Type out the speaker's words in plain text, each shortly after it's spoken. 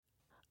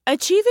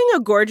Achieving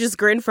a gorgeous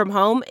grin from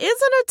home isn't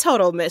a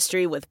total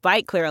mystery with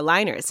Bite Clear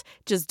aligners.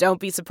 Just don't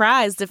be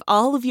surprised if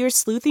all of your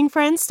sleuthing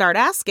friends start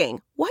asking,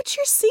 "What's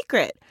your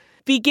secret?"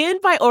 Begin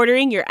by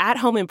ordering your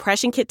at-home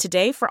impression kit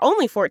today for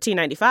only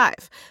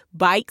 $14.95.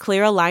 Bite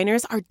Clear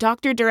aligners are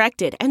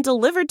doctor-directed and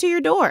delivered to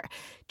your door.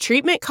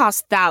 Treatment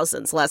costs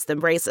thousands less than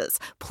braces.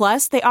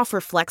 Plus, they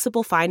offer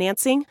flexible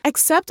financing,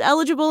 accept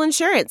eligible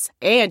insurance,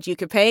 and you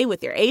can pay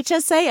with your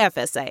HSA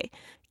FSA.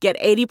 Get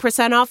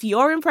 80% off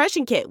your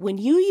impression kit when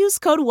you use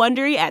code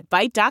WONDERY at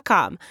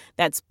Byte.com.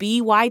 That's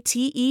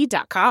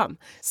BYTE.com.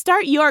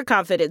 Start your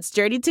confidence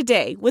journey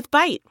today with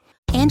Byte.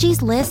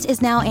 Angie's List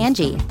is now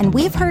Angie, and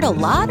we've heard a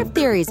lot of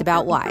theories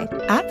about why.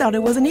 I thought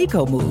it was an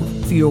eco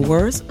move. Fewer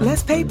words,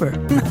 less paper.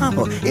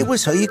 No, it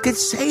was so you could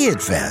say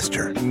it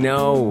faster.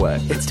 No,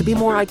 it's to be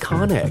more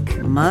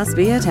iconic. Must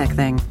be a tech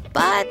thing.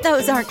 But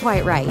those aren't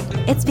quite right.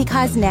 It's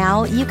because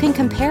now you can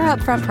compare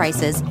upfront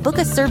prices, book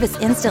a service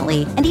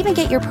instantly, and even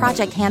get your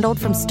project handled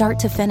from start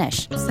to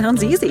finish.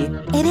 Sounds easy.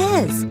 It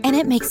is, and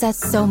it makes us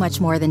so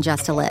much more than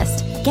just a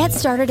list. Get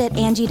started at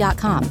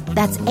Angie.com.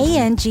 That's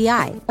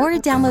ANGI, or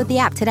download the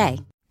app today.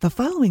 The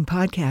following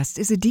podcast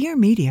is a Dear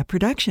Media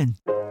production.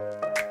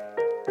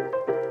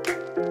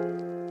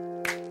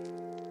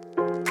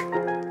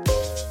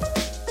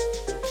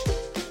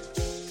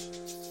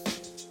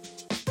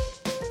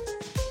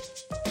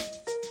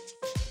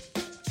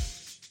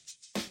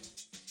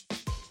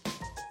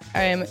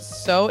 I am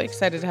so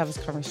excited to have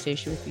this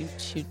conversation with you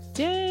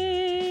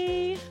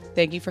today.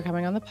 Thank you for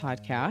coming on the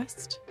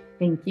podcast.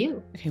 Thank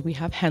you. Okay, we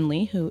have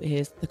Henley, who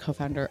is the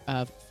co-founder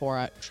of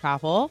Fora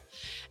Travel.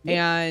 Yep.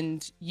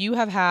 And you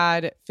have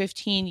had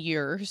 15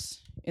 years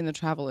in the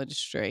travel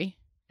industry.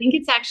 I think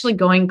it's actually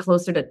going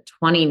closer to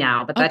 20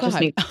 now, but that just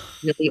makes it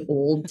really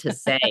old to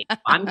say.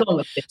 I'm going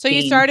with 15. So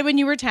you started when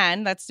you were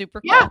 10. That's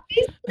super cool. Yeah,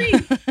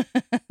 basically.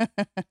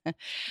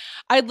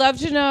 I'd love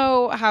to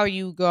know how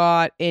you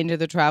got into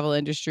the travel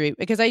industry,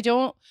 because I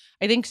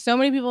think so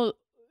many people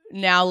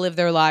now live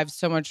their lives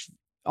so much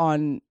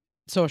on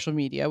social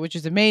media, which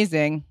is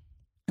amazing.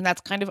 And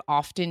that's kind of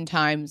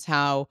oftentimes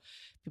how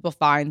people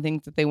find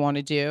things that they want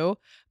to do.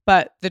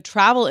 But the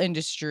travel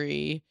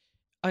industry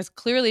has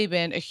clearly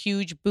been a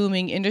huge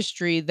booming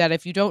industry that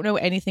if you don't know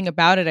anything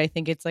about it, I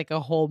think it's like a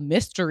whole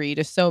mystery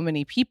to so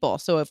many people.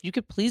 So if you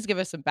could please give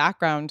us some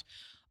background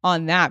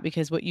on that,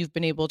 because what you've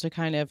been able to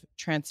kind of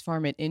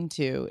transform it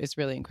into is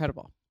really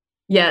incredible.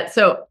 Yeah.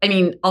 So, I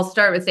mean, I'll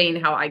start with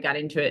saying how I got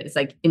into it is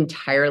like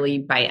entirely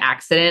by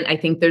accident. I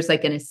think there's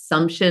like an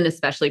assumption,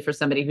 especially for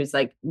somebody who's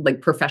like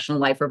professional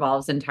life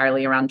revolves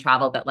entirely around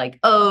travel, that like,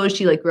 oh,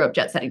 she like grew up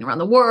jet setting around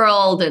the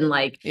world. And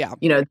like, yeah,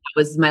 you know, that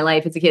was my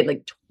life as a kid.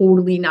 Like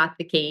totally not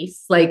the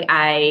case. Like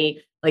I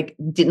like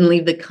didn't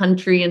leave the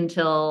country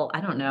until,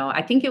 I don't know,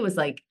 I think it was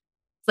like,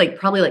 it's like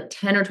probably like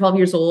 10 or 12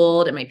 years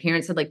old. And my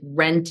parents had like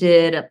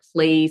rented a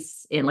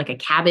place in like a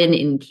cabin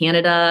in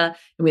Canada.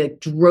 And we like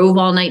drove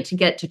all night to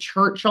get to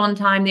church on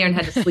time there and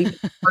had to sleep in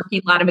the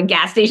parking lot of a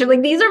gas station.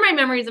 Like these are my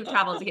memories of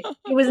travel. It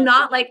was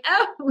not like,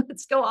 oh,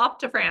 let's go off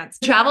to France.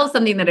 Travel is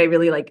something that I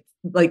really like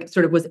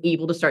sort of was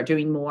able to start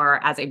doing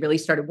more as I really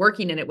started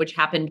working in it, which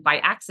happened by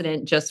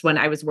accident just when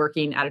I was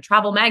working at a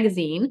travel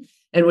magazine,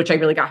 in which I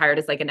really got hired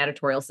as like an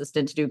editorial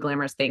assistant to do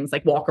glamorous things,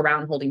 like walk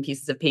around holding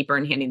pieces of paper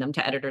and handing them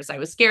to editors I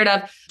was scared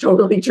of.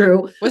 Totally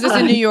true. Was this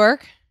in New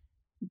York?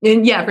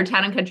 Yeah, for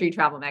Town and Country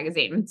Travel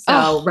Magazine.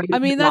 So I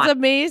mean, that's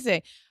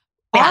amazing.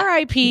 Yeah.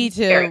 RIP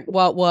to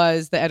what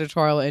was the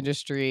editorial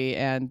industry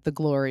and the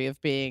glory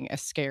of being a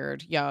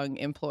scared young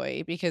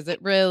employee, because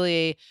it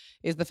really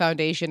is the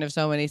foundation of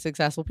so many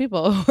successful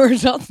people who are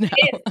adults now.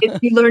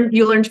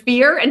 You learned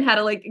fear and how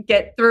to like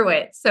get through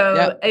it.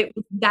 So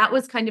that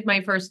was kind of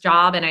my first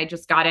job, and I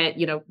just got it,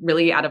 you know,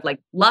 really out of like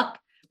luck.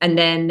 And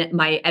then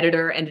my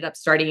editor ended up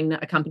starting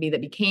a company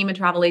that became a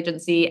travel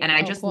agency, and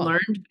I just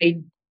learned by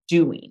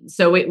doing.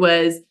 So it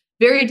was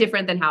very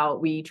different than how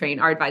we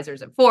train our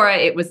advisors at Fora.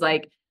 It was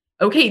like,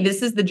 okay,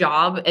 this is the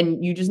job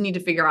and you just need to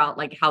figure out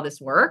like how this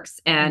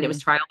works. And it was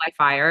trial by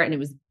fire and it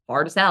was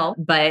hard as hell,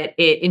 but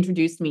it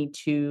introduced me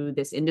to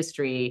this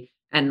industry.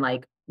 And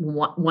like,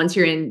 once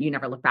you're in, you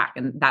never look back.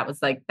 And that was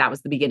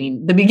the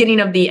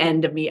beginning of the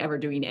end of me ever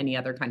doing any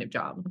other kind of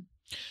job.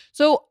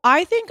 So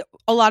I think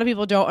a lot of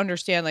people don't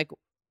understand like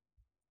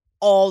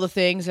all the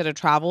things that a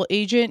travel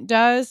agent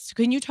does.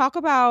 Can you talk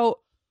about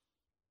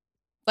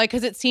like,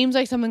 cause it seems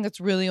like something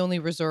that's really only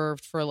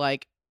reserved for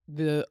like,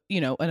 the, you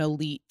know, an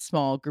elite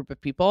small group of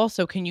people.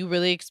 So can you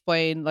really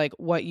explain like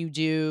what you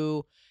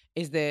do?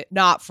 Is that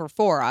not for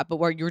Fora, but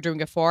what you're doing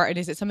it for? And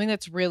is it something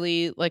that's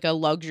really like a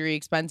luxury,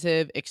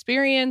 expensive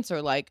experience,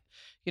 or like,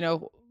 you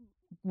know,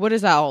 what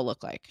does that all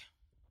look like?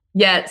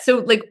 Yeah. So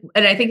like,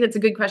 and I think that's a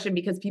good question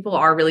because people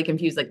are really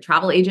confused. Like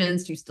travel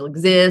agents do still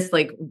exist.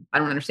 Like, I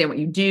don't understand what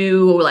you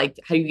do. Like,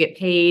 how do you get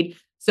paid?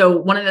 So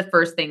one of the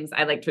first things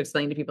I like to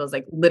explain to people is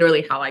like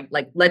literally how I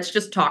like, let's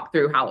just talk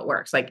through how it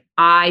works. Like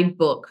I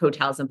book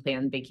hotels and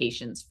plan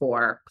vacations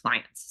for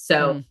clients.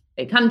 So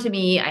They come to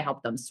me, I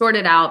help them sort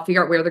it out,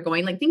 figure out where they're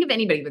going. Like think of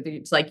anybody, whether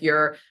it's like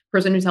your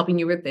person who's helping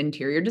you with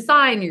interior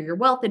design or your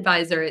wealth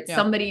advisor. It's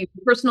somebody,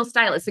 personal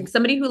stylist, like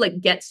somebody who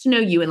like gets to know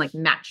you and like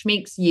match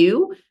makes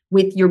you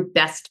with your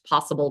best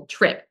possible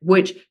trip,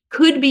 which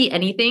could be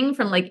anything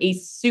from like a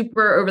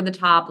super over the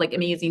top, like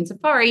amazing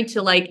safari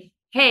to like,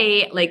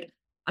 hey, like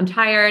I'm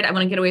tired. I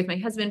want to get away with my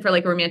husband for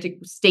like a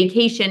romantic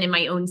staycation in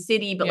my own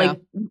city, but like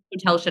what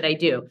hotel should I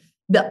do?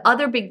 The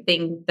other big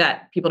thing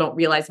that people don't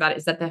realize about it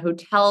is that the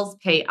hotels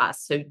pay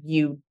us, so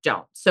you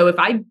don't. So if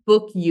I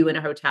book you in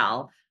a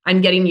hotel, I'm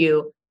getting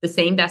you the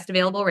same best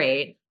available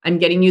rate. I'm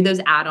getting you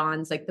those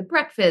add-ons like the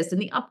breakfast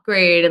and the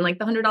upgrade and like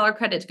the $100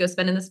 credit to go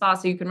spend in the spa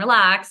so you can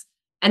relax.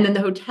 And then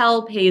the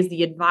hotel pays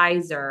the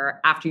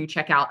advisor after you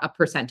check out a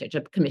percentage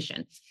of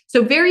commission.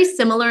 So very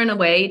similar in a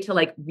way to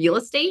like real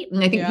estate.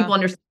 And I think people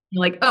understand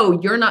like, oh,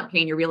 you're not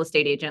paying your real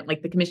estate agent.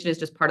 Like the commission is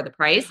just part of the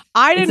price.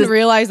 I didn't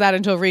realize that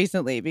until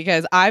recently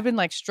because I've been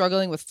like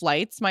struggling with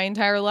flights my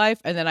entire life.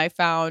 And then I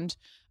found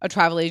a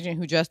travel agent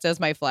who just does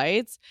my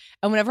flights.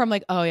 And whenever I'm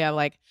like, oh yeah,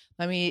 like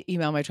let me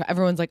email my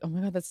everyone's like, oh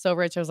my God, that's so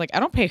rich. I was like, I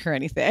don't pay her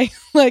anything.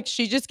 Like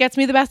she just gets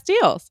me the best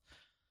deals.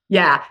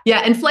 Yeah.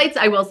 Yeah. And flights,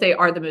 I will say,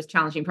 are the most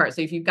challenging part.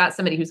 So if you've got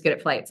somebody who's good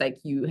at flights, like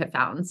you have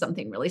found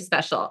something really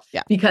special.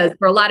 Yeah. Because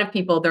for a lot of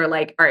people, they're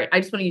like, all right, I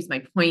just want to use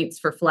my points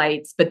for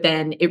flights. But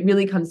then it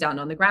really comes down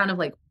on the ground of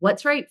like,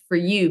 what's right for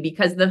you?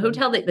 Because the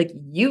hotel that like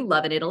you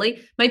love in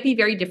Italy might be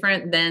very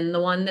different than the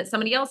one that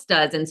somebody else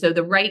does. And so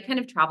the right kind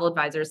of travel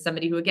advisor is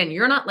somebody who, again,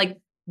 you're not like,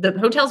 the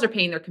hotels are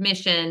paying their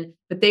commission,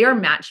 but they are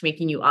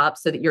matchmaking you up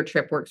so that your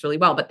trip works really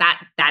well. But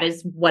that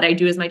is what I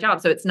do as my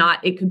job. So it's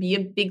not, it could be a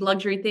big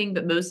luxury thing,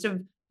 but most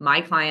of my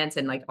clients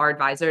and like our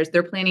advisors,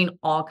 they're planning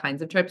all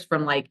kinds of trips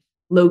from like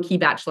low key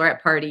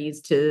bachelorette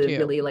parties to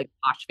really like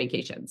posh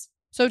vacations.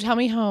 So tell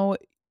me how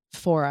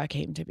Fora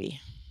came to be.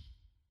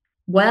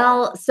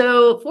 Well,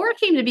 so Fora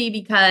came to be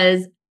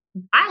because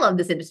I love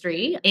this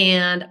industry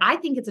and I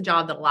think it's a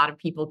job that a lot of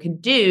people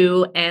could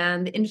do.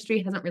 And the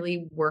industry hasn't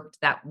really worked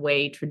that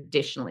way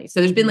traditionally. So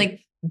there's been like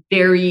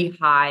very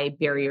high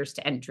barriers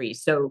to entry.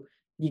 So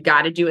you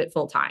got to do it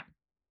full time.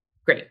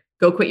 Great.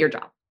 Go quit your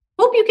job.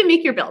 Hope you can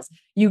make your bills.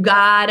 You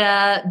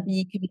gotta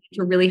be committed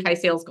to really high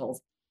sales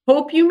goals.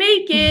 Hope you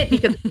make it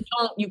because if you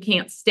don't, you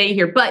can't stay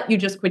here, but you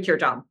just quit your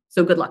job.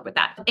 So good luck with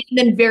that. And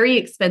then very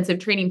expensive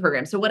training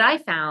programs. So what I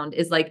found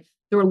is like,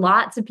 there were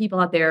lots of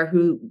people out there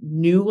who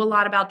knew a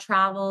lot about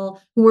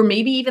travel, who were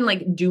maybe even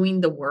like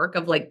doing the work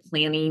of like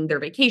planning their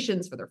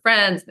vacations for their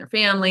friends and their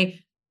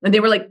family. And they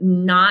were like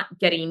not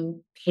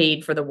getting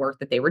paid for the work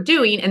that they were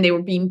doing. And they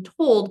were being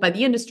told by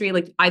the industry,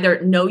 like either,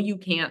 no, you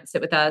can't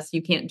sit with us.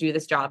 You can't do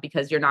this job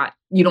because you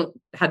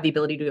don't have the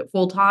ability to do it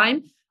full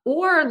time,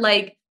 or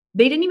like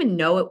they didn't even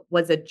know it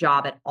was a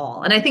job at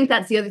all. And I think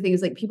that's the other thing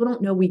is like, people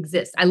don't know we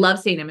exist. I love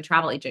saying I'm a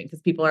travel agent because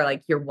people are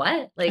like, you're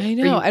what? Like, I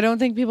know. I don't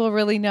think people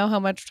really know how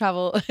much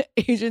travel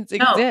agents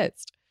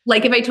exist.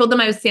 Like if I told them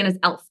I was Santa's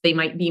elf, they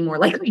might be more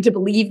likely to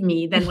believe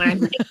me than when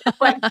I'm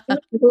like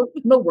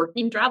I'm a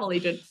working travel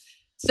agent.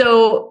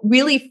 So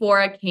really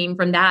Fora came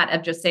from that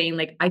of just saying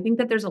like, I think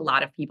that there's a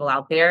lot of people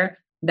out there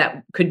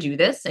that could do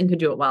this and could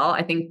do it well.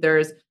 I think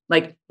there's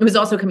like, it was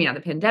also coming out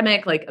of the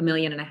pandemic, like 1.5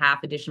 million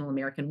additional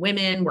American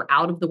women were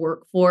out of the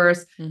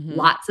workforce,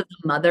 lots of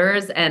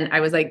mothers. And I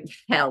was like,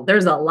 hell,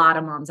 there's a lot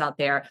of moms out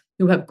there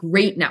who have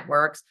great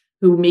networks,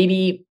 who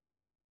maybe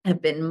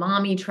have been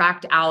mommy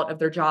tracked out of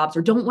their jobs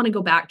or don't want to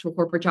go back to a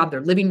corporate job.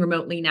 They're living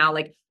remotely now.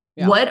 Like,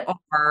 what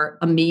are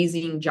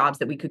amazing jobs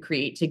that we could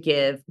create to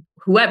give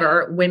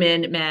whoever,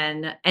 women,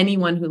 men,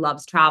 anyone who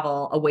loves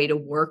travel, a way to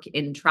work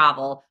in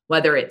travel,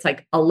 whether it's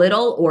like a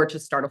little or to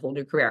start a whole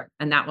new career.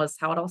 And that was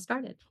how it all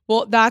started.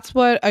 Well, that's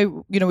what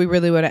we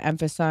really want to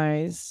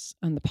emphasize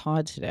on the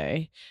pod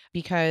today,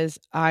 because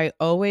I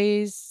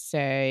always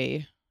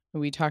say,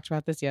 we talked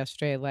about this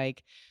yesterday,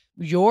 like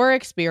your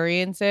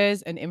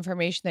experiences and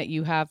information that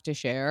you have to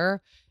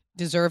share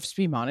deserves to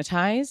be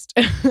monetized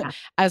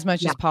as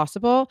much as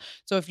possible.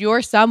 So if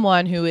you're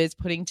someone who is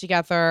putting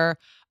together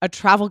a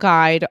travel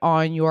guide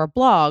on your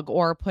blog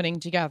or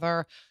putting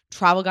together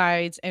travel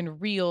guides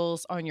and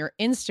reels on your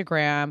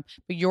Instagram,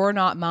 but you're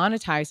not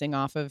monetizing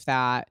off of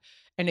that,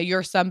 and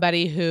you're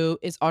somebody who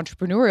is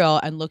entrepreneurial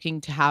and looking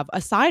to have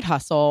a side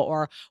hustle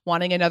or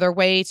wanting another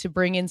way to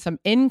bring in some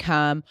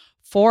income,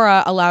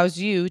 Fora allows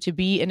you to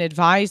be an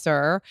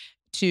advisor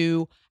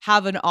to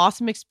have an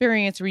awesome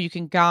experience where you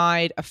can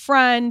guide a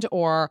friend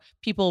or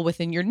people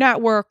within your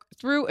network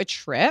through a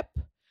trip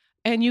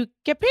and you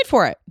get paid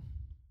for it.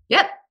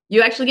 Yep.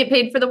 You actually get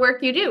paid for the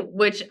work you do,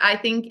 which I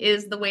think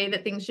is the way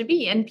that things should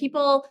be. And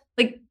people,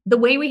 like the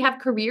way we have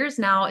careers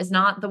now is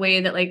not the way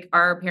that like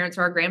our parents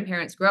or our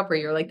grandparents grew up, where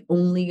you're like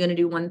only going to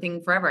do one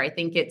thing forever. I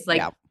think it's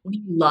like, what do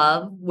you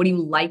love? What do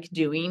you like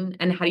doing?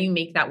 And how do you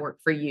make that work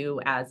for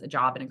you as a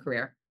job and a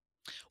career?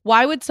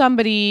 Why would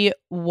somebody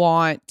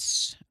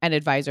want an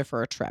advisor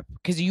for a trip?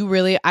 Because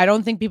I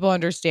don't think people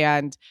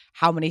understand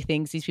how many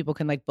things these people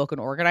can like book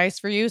and organize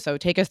for you. So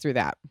take us through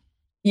that.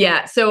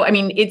 Yeah. So, I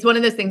mean, it's one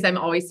of those things I'm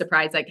always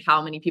surprised, like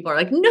how many people are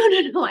like,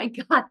 no, I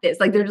got this.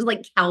 Like they're just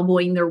like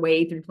cowboying their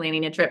way through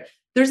planning a trip.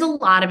 There's a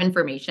lot of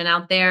information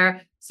out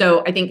there.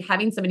 So I think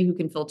having somebody who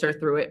can filter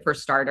through it for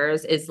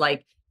starters is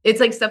like, it's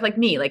like stuff like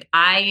me. Like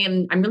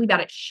I'm really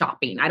bad at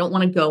shopping. I don't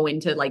want to go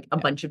into like a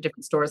bunch of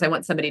different stores. I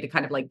want somebody to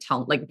kind of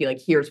like be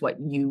like, here's what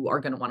you are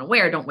going to want to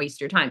wear. Don't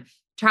waste your time.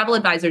 Travel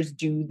advisors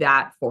do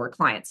that for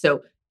clients.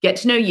 So get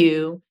to know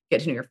you,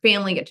 get to know your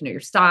family, get to know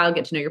your style,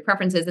 get to know your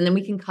preferences. And then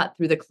we can cut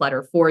through the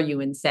clutter for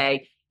you and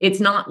say, it's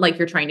not like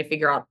you're trying to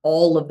figure out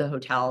all of the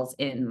hotels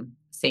in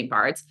St.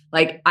 Bart's.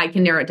 Like I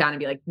can narrow it down and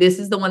be like, this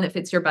is the one that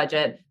fits your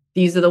budget.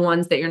 These are the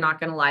ones that you're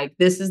not going to like.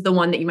 This is the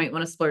one that you might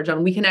want to splurge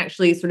on. We can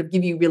actually sort of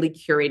give you really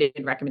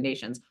curated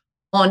recommendations.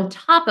 On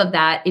top of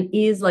that, it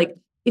is like,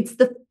 it's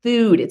the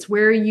food. It's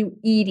where are you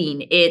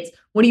eating? It's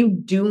what are you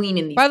doing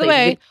in these By the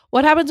places? way,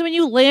 what happens when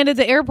you land at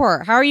the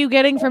airport? How are you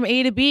getting from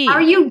A to B? How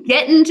are you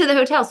getting to the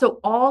hotel? So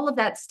all of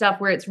that stuff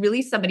where it's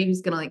really somebody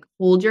who's going to like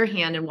hold your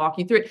hand and walk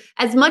you through it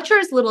as much or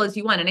as little as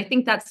you want. And I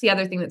think that's the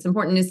other thing that's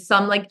important is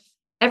some like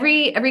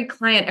every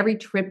client, every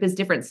trip is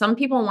different. Some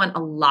people want a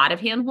lot of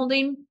hand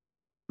holding.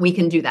 We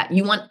can do that.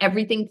 You want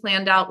everything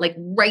planned out like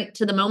right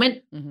to the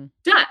moment,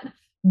 done.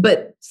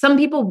 But some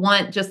people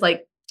want just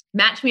like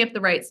match me up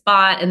the right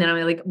spot. And then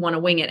I like want to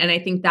wing it. And I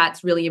think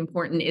that's really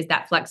important is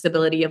that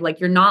flexibility of like,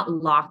 you're not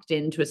locked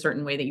into a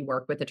certain way that you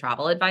work with a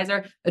travel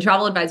advisor. A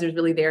travel advisor is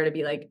really there to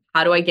be like,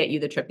 how do I get you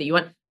the trip that you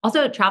want?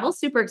 Also, travel's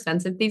super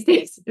expensive these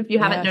days. If you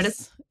haven't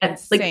noticed,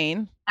 it's insane.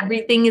 Like,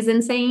 everything is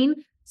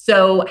insane.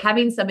 So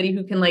having somebody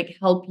who can like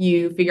help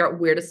you figure out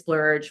where to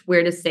splurge,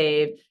 where to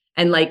save,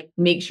 and like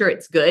make sure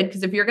it's good.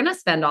 Because if you're going to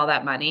spend all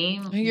that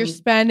money, you're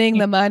spending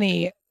the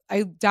money.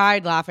 I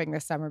died laughing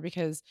this summer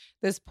because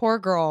this poor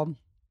girl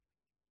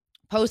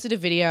posted a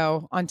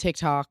video on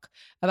TikTok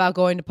about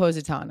going to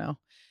Positano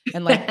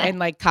and like and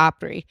like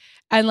Capri.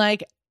 And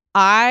like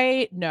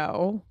I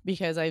know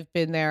because I've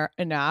been there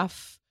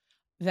enough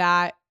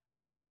that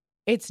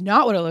it's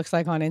not what it looks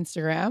like on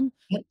Instagram.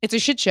 It's a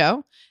shit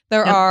show.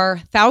 There are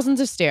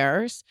thousands of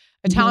stairs.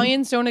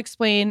 Italians don't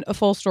explain a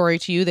full story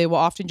to you. They will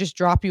often just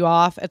drop you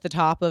off at the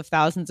top of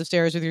thousands of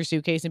stairs with your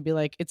suitcase and be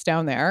like, it's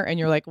down there. And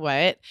you're like,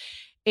 what?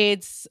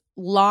 It's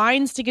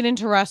lines to get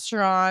into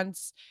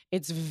restaurants.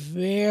 It's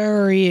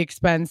very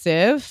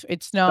expensive.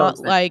 It's not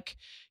like,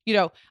 you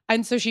know,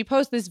 and so she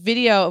posted this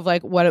video of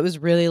like what it was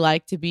really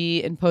like to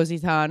be in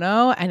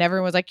Positano, and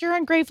everyone was like, you're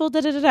ungrateful,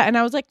 da da da da. And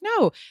I was like,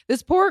 no,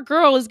 this poor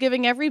girl is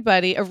giving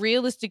everybody a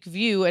realistic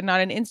view and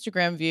not an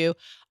Instagram view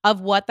of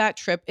what that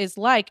trip is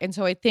like. And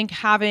so I think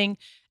having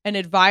an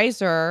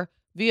advisor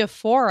via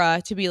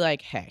Fora to be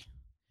like, hey,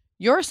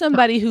 you're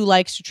somebody who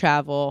likes to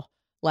travel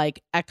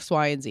like X,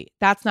 Y, and Z.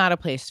 That's not a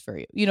place for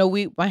you. You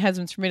know, my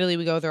husband's from Italy.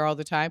 We go there all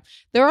the time.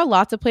 There are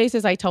lots of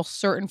places I tell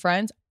certain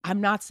friends, I'm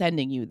not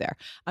sending you there.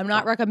 I'm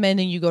not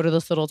recommending you go to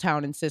this little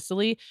town in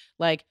Sicily.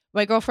 Like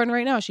my girlfriend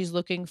right now, she's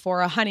looking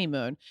for a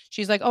honeymoon.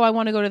 She's like, oh, I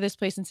want to go to this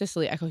place in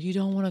Sicily. I go, you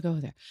don't want to go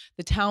there.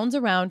 The towns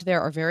around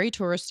there are very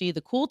touristy.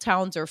 The cool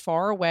towns are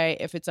far away.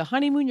 If it's a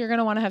honeymoon, you're going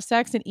to want to have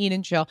sex and eat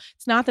and chill.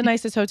 It's not the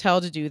nicest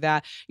hotel to do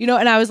that. You know,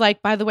 and I was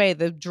like, by the way,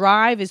 the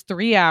drive is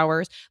 3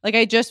 hours. Like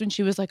when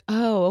she was like,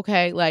 oh,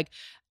 okay. Like,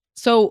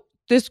 so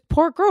this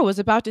poor girl was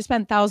about to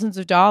spend thousands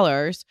of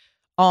dollars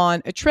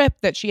on a trip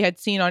that she had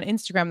seen on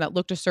Instagram that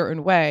looked a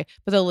certain way,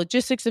 but the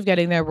logistics of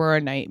getting there were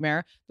a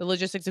nightmare. The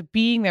logistics of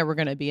being there were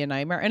going to be a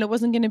nightmare, and it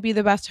wasn't going to be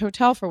the best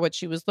hotel for what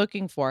she was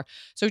looking for.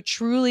 So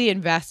truly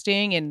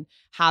investing in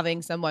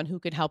having someone who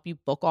could help you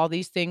book all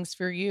these things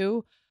for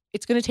you,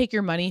 it's going to take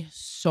your money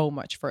so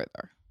much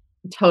further.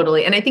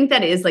 Totally. And I think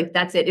that is like,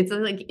 that's it. It's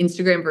like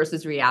Instagram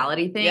versus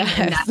reality thing. Yes.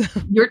 And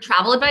that your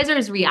travel advisor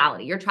is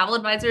reality. Your travel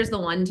advisor is the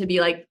one to be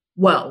like,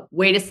 whoa,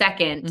 wait a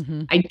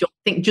second. I don't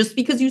think just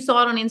because you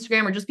saw it on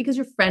Instagram or just because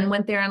your friend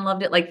went there and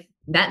loved it, like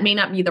that may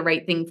not be the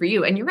right thing for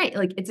you. And you're right.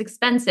 Like it's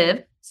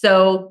expensive.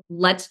 So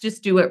let's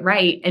just do it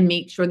right and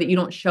make sure that you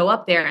don't show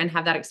up there and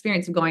have that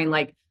experience of going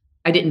like,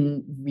 I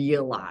didn't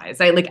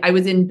realize. I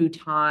was in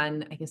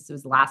Bhutan, I guess it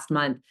was last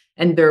month,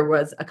 and there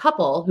was a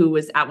couple who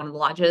was at one of the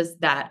lodges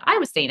that I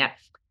was staying at.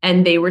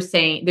 And they were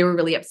saying they were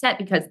really upset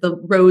because the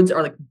roads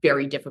are like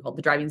very difficult.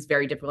 The driving is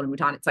very difficult in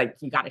Bhutan. It's like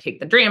you got to take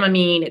the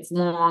Dramamine. It's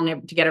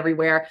long to get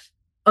everywhere.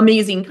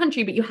 Amazing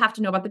country, but you have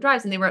to know about the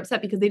drives. And they were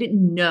upset because they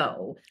didn't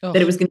know that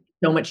it was going to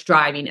be so much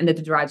driving and that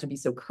the drives would be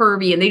so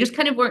curvy. And they just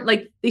kind of weren't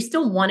like, they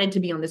still wanted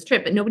to be on this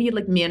trip, but nobody had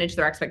like managed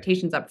their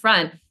expectations up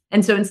front.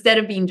 And so instead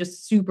of being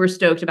just super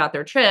stoked about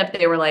their trip,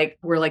 they were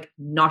like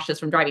nauseous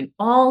from driving.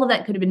 All of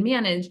that could have been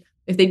managed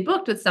if they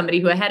booked with somebody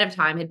who ahead of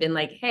time had been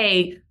like,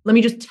 hey, let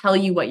me just tell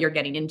you what you're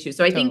getting into.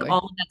 So I think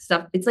all of that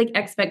stuff, it's like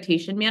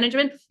expectation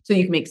management so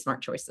you can make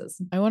smart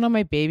choices. I went on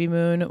my baby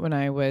moon when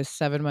I was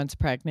 7 months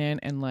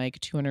pregnant and like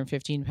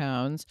 215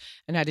 pounds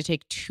and had to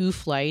take 2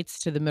 flights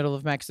to the middle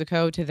of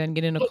Mexico to then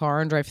get in a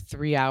car and drive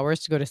 3 hours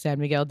to go to San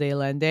Miguel de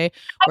Allende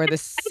where the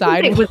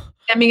side was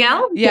San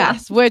Miguel?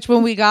 Yes, which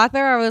when we got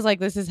there, I was like,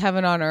 this is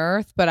heaven on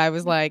earth. But I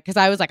was like, because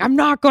I was like, I'm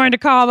not going to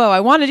Cabo. I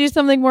want to do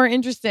something more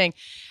interesting.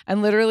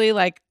 And literally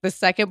like the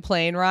second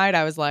plane ride,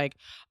 I was like,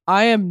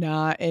 I am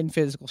not in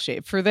physical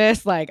shape for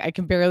this. Like, I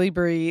can barely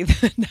breathe.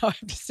 Now I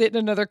have to sit in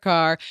another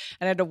car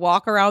and I had to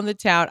walk around the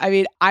town. I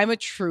mean, I'm a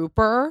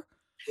trooper,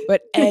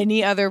 but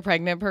any other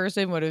pregnant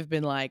person would have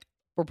been like,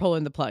 we're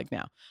pulling the plug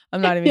now.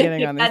 I'm not even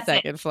getting on this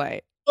second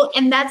flight. Well,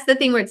 and that's the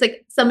thing where it's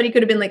like somebody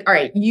could have been like, all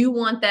right, you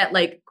want that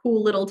like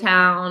cool little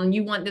town,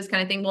 you want this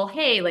kind of thing. Well,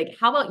 hey, like,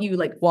 how about you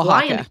like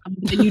fly in and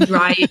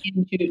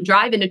you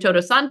drive into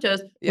Todos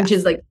Santos, which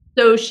is like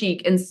so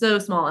chic and so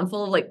small and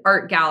full of like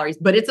art galleries,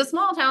 but it's a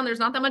small town. There's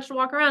not that much to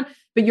walk around,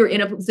 but you're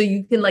so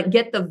you can like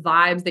get the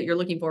vibes that you're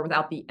looking for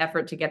without the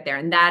effort to get there.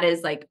 And that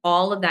is like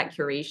all of that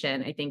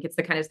curation. I think it's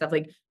the kind of stuff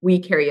like we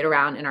carry it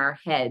around in our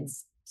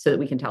heads so that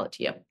we can tell it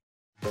to you.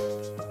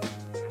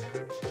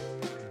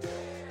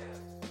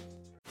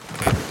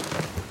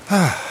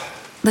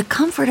 The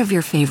comfort of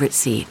your favorite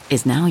seat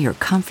is now your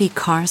comfy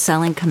car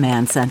selling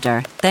command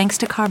center, thanks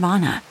to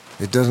Carvana.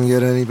 It doesn't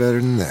get any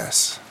better than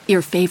this.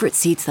 Your favorite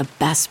seat's the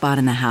best spot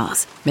in the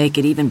house. Make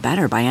it even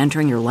better by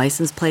entering your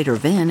license plate or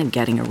VIN and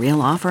getting a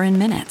real offer in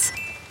minutes.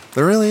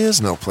 There really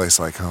is no place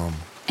like home.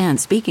 And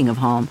speaking of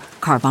home,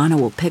 Carvana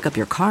will pick up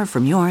your car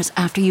from yours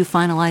after you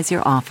finalize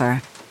your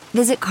offer.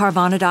 Visit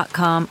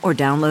Carvana.com or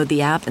download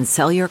the app and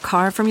sell your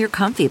car from your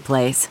comfy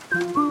place.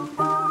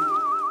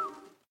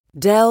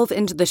 Delve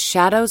into the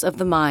shadows of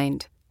the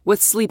mind with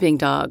Sleeping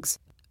Dogs,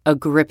 a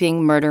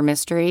gripping murder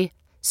mystery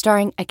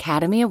starring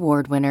Academy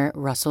Award winner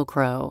Russell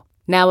Crowe.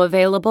 Now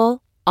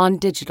available on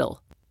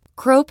digital.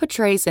 Crowe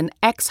portrays an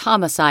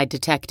ex-homicide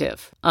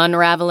detective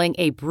unraveling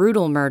a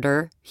brutal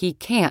murder he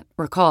can't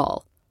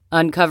recall.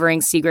 Uncovering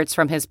secrets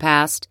from his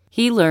past,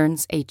 he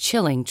learns a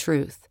chilling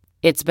truth.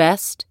 It's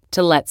best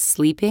to let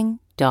sleeping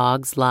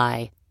dogs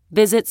lie.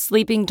 Visit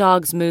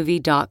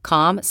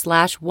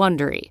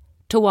sleepingdogsmovie.com/Wondery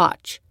to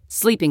watch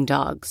Sleeping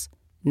Dogs,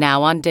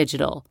 now on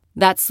digital.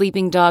 That's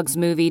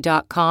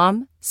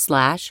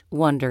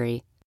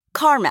sleepingdogsmovie.com/Wondery.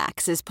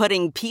 CarMax is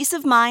putting peace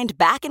of mind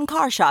back in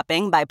car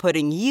shopping by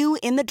putting you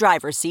in the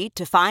driver's seat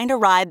to find a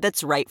ride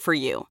that's right for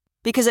you.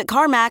 Because at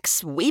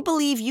CarMax, we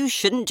believe you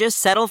shouldn't just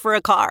settle for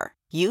a car.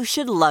 You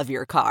should love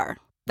your car.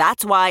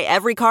 That's why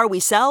every car we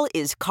sell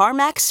is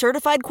CarMax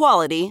certified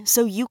quality,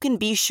 so you can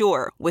be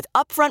sure with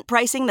upfront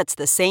pricing that's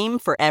the same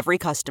for every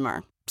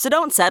customer. So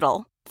don't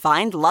settle.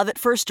 Find love at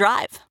first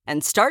drive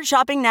and start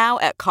shopping now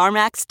at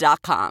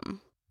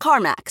CarMax.com.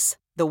 CarMax,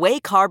 the way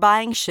car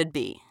buying should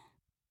be.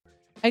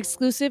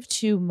 Exclusive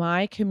to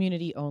my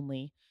community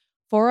only,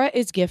 Fora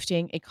is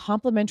gifting a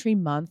complimentary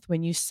month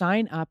when you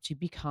sign up to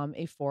become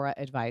a Fora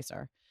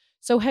advisor.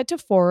 So head to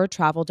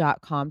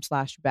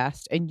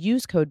foratravel.com/best and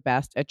use code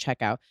BEST at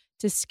checkout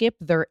to skip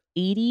their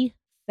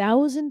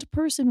 80,000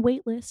 person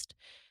waitlist.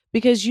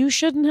 Because you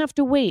shouldn't have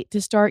to wait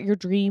to start your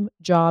dream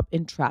job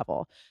in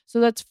travel. So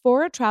that's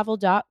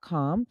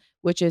foratravel.com,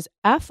 which is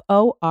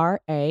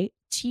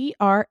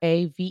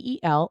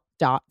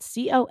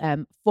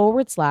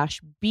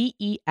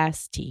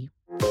foratravel.com/BEST.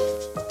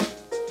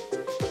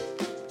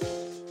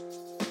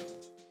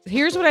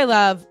 Here's what I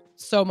love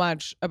so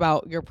much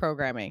about your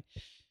programming.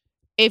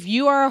 If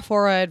you are a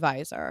Fora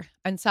advisor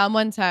and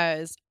someone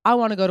says, I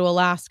want to go to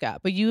Alaska,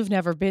 but you've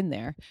never been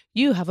there,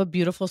 you have a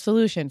beautiful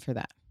solution for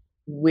that.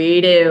 We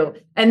do.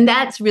 And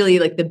that's really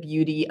like the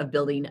beauty of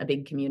building a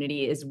big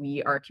community is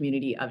we are a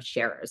community of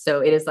sharers.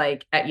 So it is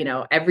like,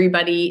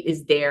 everybody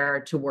is there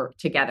to work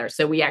together.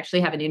 So we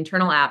actually have an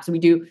internal app. So we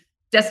do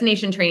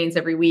destination trainings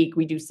every week.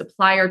 We do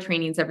supplier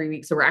trainings every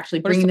week. So we're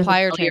actually bringing the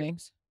supplier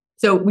trainings.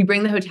 So we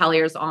bring the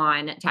hoteliers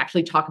on to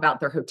actually talk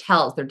about their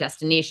hotels, their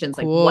destinations,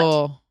 like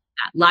what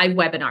live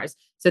webinars.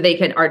 So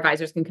our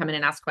advisors can come in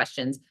and ask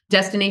questions,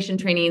 destination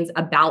trainings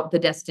about the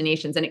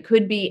destinations. And it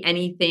could be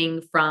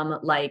anything from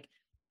like,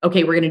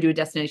 okay, we're going to do a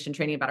destination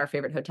training about our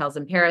favorite hotels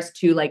in Paris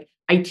to like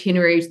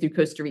itineraries through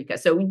Costa Rica.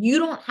 So you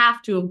don't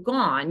have to have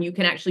gone. You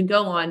can actually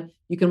go on,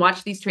 you can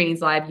watch these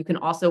trainings live. You can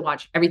also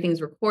watch everything's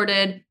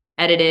recorded,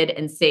 edited,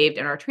 and saved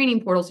in our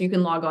training portal. So you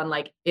can log on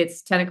like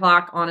it's 10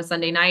 o'clock on a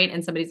Sunday night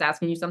and somebody's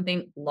asking you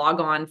something, log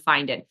on,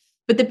 find it.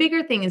 But the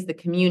bigger thing is the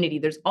community.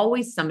 There's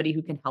always somebody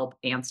who can help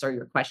answer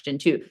your question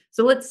too.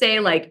 So let's say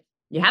like,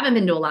 you haven't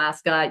been to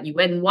Alaska, you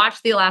went and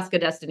watched the Alaska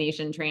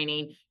destination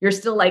training. You're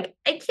still like,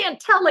 I can't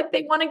tell, like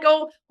they want to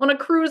go on a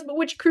cruise, but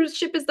which cruise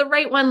ship is the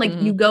right one? Like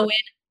you go in,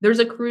 there's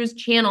a cruise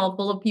channel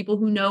full of people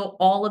who know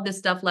all of this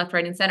stuff left,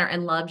 right, and center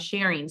and love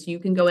sharing. So you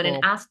can go in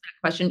and ask that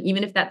question,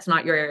 even if that's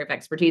not your area of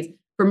expertise.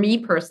 For me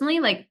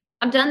personally, like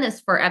I've done this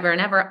forever and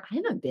ever. I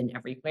haven't been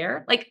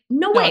everywhere. Like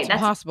no way. It's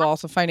impossible.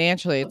 Also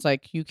financially, it's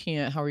like you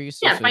can't, how are you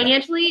supposed to? Yeah,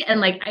 financially. And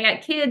like I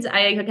got kids,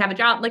 I have a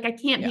job. Like I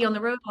can't be on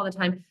the road all the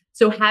time.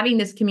 So having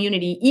this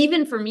community,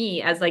 even for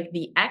me as like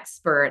the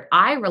expert,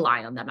 I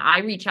rely on them.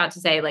 I reach out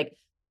to say like,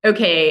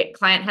 okay,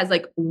 client has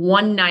like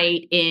one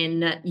night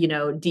in,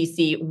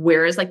 DC,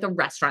 where is like the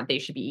restaurant they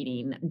should be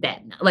eating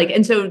then? Like,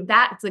 and so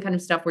that's the kind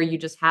of stuff where you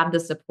just have the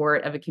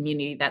support of a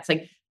community that's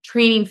like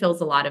training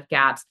fills a lot of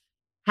gaps.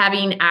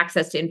 Having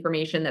access to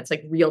information that's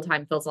like real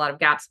time fills a lot of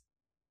gaps.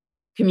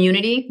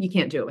 Community, you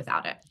can't do it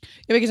without it.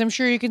 Yeah, because I'm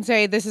sure you can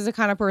say this is the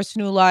kind of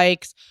person who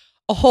likes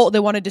they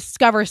want to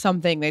discover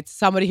something. It's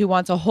somebody who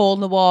wants a hole in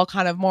the wall,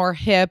 kind of more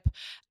hip,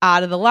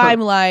 out of the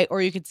limelight.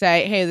 Or you could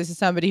say, hey, this is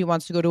somebody who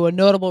wants to go to a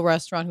notable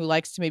restaurant, who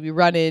likes to maybe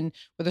run in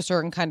with a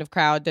certain kind of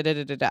crowd, da da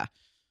da da da.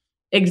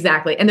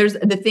 Exactly. And there's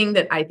the thing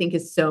that I think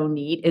is so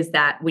neat is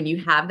that when you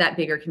have that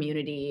bigger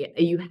community,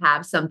 you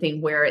have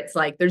something where it's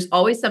like, there's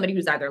always somebody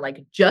who's either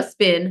like just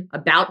been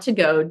about to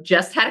go,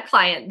 just had a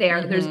client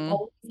there. There's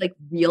always like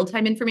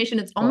real-time information.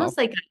 It's almost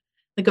like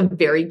a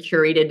very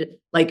curated,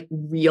 like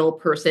real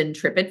person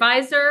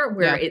TripAdvisor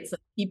where it's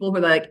like people who are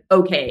like,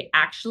 okay,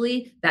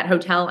 actually that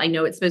hotel, I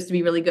know it's supposed to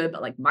be really good,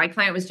 but like my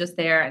client was just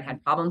there and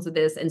had problems with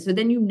this. And so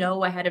then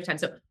ahead of time.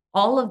 So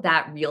all of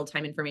that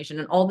real-time information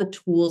and all the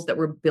tools that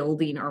we're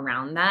building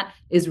around that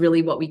is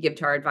really what we give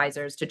to our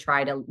advisors to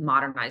try to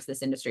modernize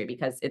this industry,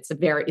 because it's a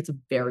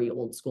very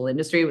old school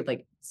industry with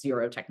like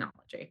zero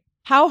technology.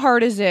 How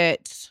hard is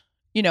it,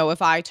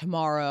 if I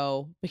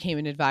tomorrow became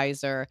an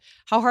advisor,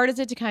 how hard is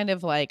it to kind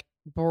of like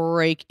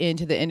break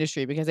into the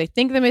industry? Because I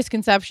think the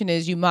misconception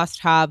is you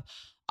must have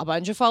a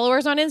bunch of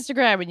followers on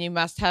Instagram and you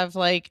must have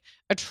like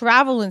a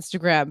travel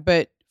Instagram,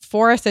 but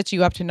Fora sets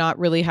you up to not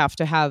really have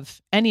to have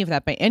any of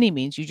that by any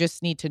means. You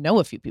just need to know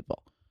a few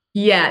people.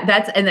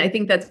 Yeah, and I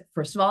think that's,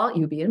 first of all,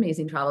 you'd be an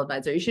amazing travel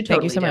advisor. You should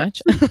totally Thank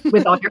you so much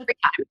with all your free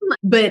time.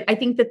 But I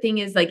think the thing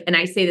is like, and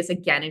I say this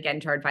again and again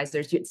to our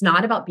advisors, it's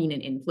not about being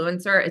an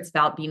influencer. It's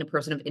about being a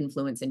person of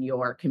influence in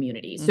your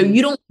community. So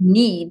you don't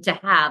need to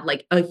have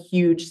like a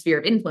huge sphere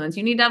of influence.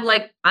 You need to have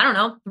like, I don't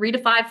know, 3 to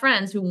 5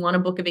 friends who want to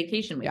book a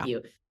vacation with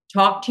you.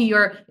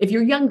 If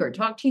you're younger,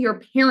 talk to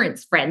your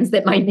parents' friends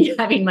that might be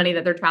having money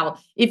that they're travel.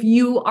 If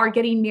you are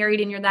getting married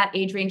and you're that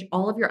age range,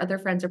 all of your other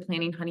friends are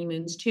planning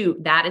honeymoons too.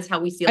 That is how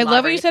we see. I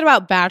love what you said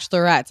about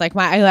bachelorettes. Like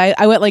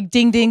I went like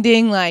ding, ding,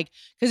 ding. Like,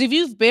 because if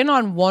you've been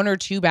on 1 or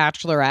 2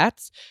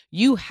 bachelorettes,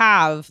 you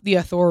have the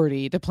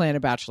authority to plan a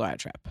bachelorette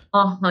trip.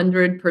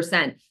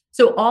 100%.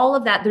 So all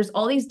of that, there's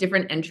all these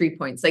different entry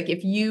points. Like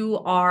if you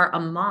are a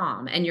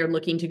mom and you're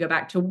looking to go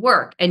back to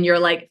work and you're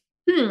like,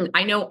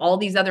 I know all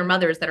these other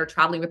mothers that are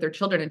traveling with their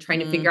children and trying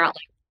to figure out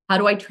like, how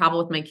do I travel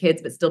with my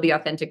kids, but still be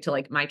authentic to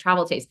like my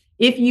travel taste?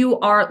 If you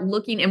are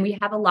looking, and we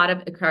have a lot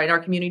of in our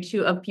community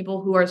too, of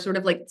people who are sort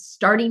of like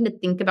starting to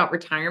think about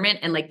retirement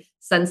and like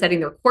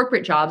sunsetting their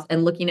corporate jobs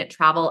and looking at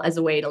travel as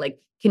a way to like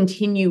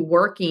continue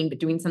working, but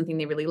doing something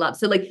they really love.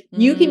 So like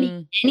you can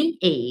be any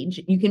age,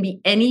 you can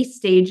be any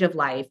stage of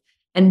life.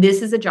 And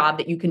this is a job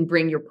that you can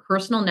bring your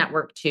personal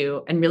network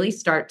to and really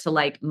start to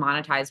like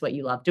monetize what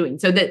you love doing,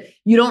 so that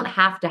you don't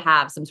have to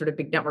have some sort of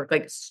big network.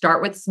 Like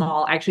start with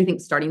small. I actually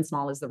think starting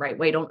small is the right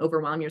way. Don't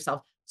overwhelm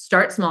yourself.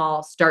 Start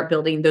small, start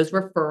building. Those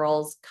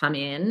referrals come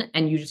in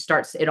and you just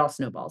start, it all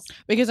snowballs.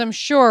 Because I'm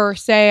sure,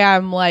 say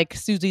I'm like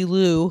Susie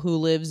Lou who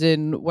lives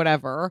in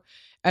whatever,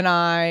 and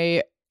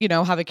I,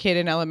 have a kid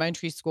in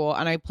elementary school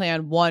and I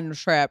plan one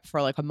trip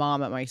for like a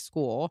mom at my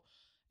school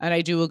and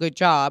I do a good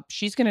job,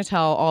 she's going to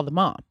tell all the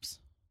moms.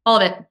 All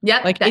of it.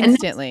 Yep. Like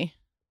instantly.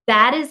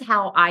 That is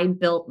how I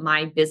built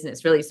my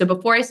business, really. So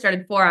before I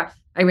started Fora,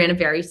 I ran a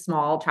very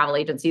small travel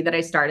agency that I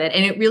started.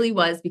 And it really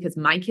was because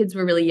my kids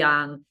were really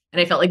young.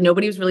 And I felt like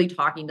nobody was really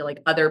talking to like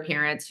other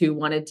parents who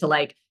wanted to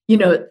like,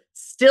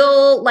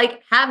 still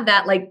like have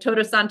that like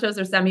Toto Santos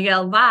or San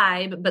Miguel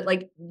vibe, but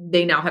like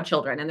they now have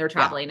children and they're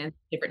traveling and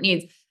different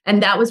needs.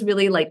 And that was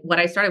really like what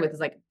I started with, is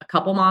like a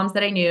couple moms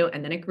that I knew,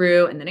 and then it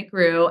grew and then it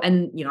grew.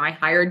 And, I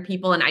hired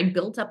people and I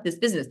built up this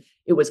business.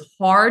 It was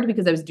hard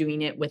because I was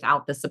doing it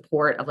without the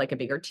support of like a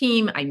bigger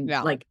team. I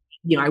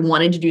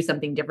wanted to do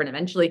something different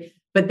eventually,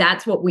 but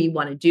that's what we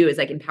want to do, is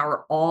like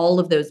empower all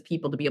of those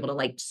people to be able to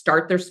like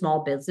start their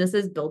small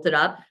businesses, build it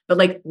up, but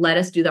like, let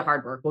us do the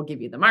hard work. We'll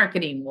give you the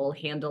marketing. We'll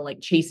handle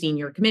like chasing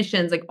your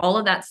commissions, like all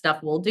of that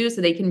stuff we'll do,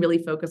 so they can really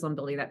focus on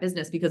building that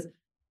business, because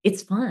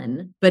it's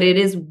fun, but it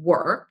is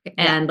work.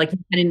 And like,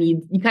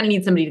 you kind of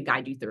need somebody to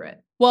guide you through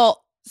it.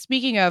 Well,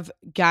 speaking of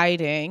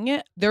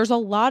guiding, there's a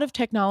lot of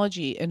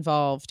technology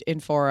involved in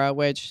Fora,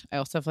 which I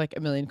also have like a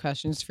million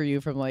questions for you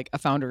from like a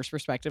founder's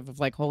perspective of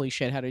like, holy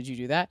shit, how did you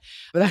do that?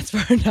 But that's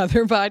for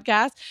another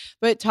podcast.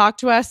 But talk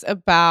to us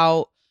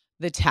about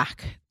the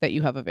tech that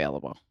you have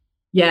available.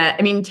 Yeah.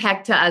 I mean,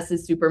 tech to us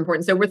is super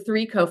important. So we're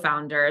 3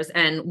 co-founders,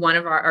 and one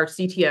of our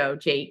CTO,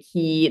 Jake,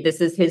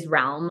 this is his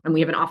realm. And we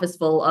have an office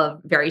full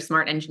of very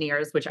smart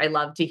engineers, which I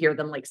love to hear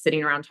them like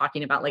sitting around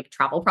talking about like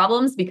travel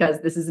problems,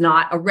 because this is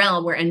not a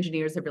realm where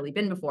engineers have really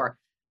been before.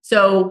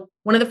 So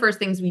one of the first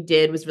things we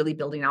did was really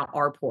building out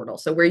our portal.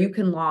 So where you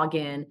can log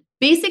in,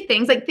 basic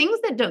things, like things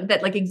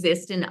that like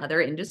exist in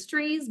other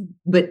industries,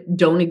 but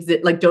don't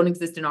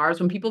exist in ours.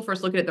 When people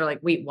first look at it, they're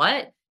like, wait,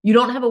 what? You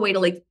don't have a way to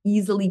like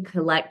easily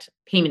collect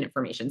payment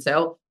information.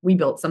 So we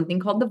built something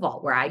called the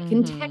Vault, where I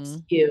can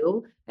text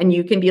you and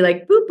you can be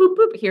like, boop, boop,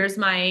 boop. Here's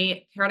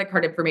my credit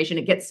card information.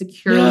 It gets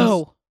secured.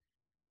 No.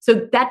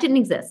 So that didn't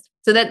exist.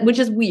 Which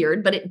is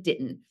weird, but it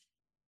didn't.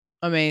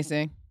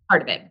 Amazing.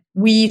 Part of it.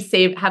 We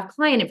have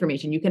client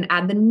information. You can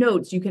add the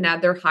notes. You can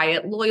add their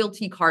Hyatt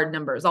loyalty card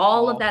numbers,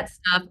 all of that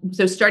stuff.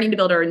 So starting to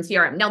build our own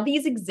CRM. Now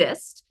these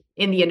exist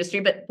in the industry,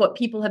 but what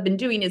people have been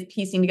doing is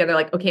piecing together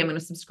like, okay, I'm going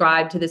to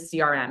subscribe to this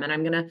CRM and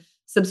I'm going to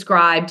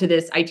subscribe to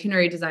this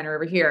itinerary designer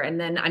over here. And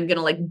then I'm going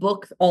to like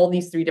book all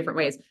these 3 different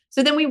ways.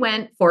 So then we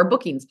went for a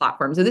bookings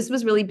platform. So this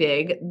was really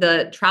big.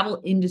 The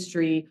travel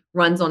industry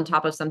runs on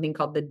top of something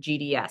called the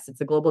GDS. It's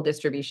a global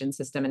distribution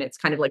system. And it's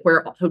kind of like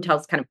where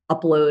hotels kind of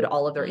upload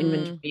all of their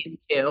inventory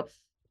into.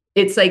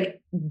 It's like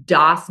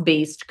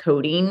DOS-based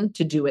coding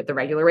to do it the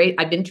regular way.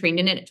 I've been trained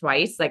in it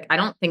twice. Like, I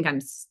don't think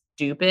I'm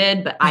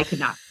stupid, but I could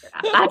not figure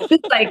that. I was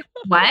like,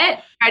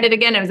 what? Tried it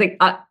again. I was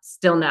like,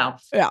 still no.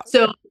 Yeah.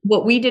 So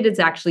what we did is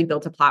actually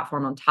built a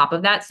platform on top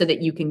of that so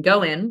that you can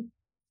go in,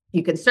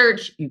 you can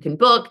search, you can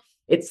book.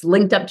 It's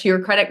linked up to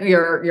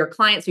your your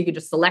client. So you could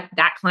just select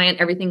that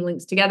client. Everything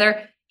links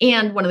together.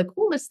 And one of the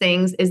coolest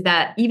things is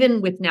that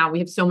even with now, we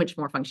have so much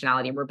more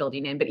functionality we're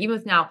building in, but even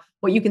with now,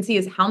 what you can see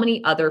is how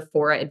many other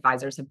Fora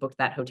advisors have booked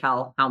that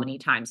hotel, how many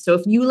times. So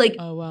if you like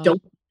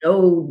don't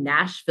know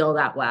Nashville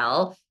that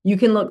well, you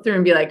can look through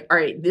and be like, all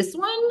right, this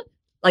one,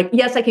 like,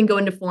 yes, I can go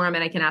into Forum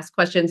and I can ask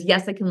questions.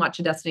 Yes, I can watch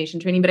a destination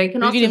training, but I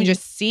can also even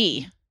just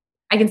see.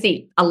 I can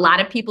see a lot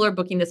of people are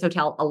booking this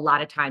hotel a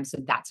lot of times. So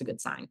that's a good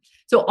sign.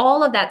 So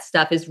all of that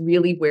stuff is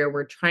really where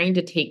we're trying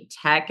to take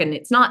tech, and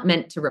it's not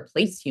meant to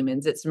replace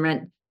humans. It's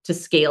meant to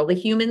scale the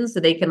humans so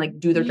they can like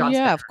do their jobs.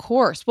 Yeah, better. of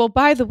course. Well,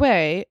 by the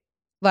way,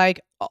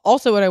 like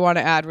also what I want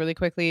to add really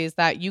quickly is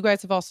that you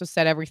guys have also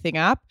set everything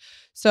up.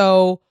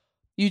 So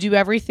you do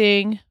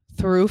everything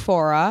through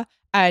Fora.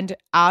 And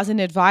as an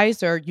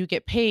advisor, you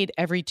get paid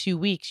every 2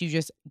 weeks. You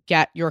just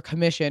get your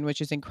commission,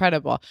 which is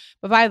incredible.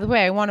 But by the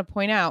way, I want to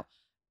point out,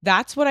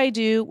 that's what I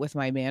do with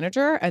my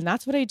manager. And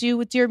that's what I do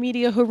with Dear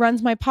Media, who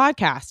runs my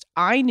podcast.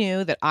 I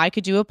knew that I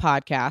could do a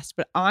podcast,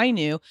 but I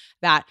knew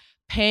that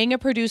paying a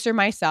producer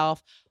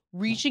myself,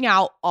 reaching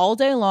out all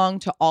day long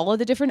to all of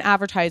the different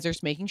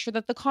advertisers, making sure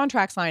that the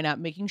contracts line up,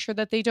 making sure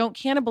that they don't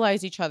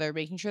cannibalize each other,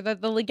 making sure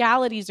that the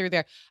legalities are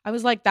there. I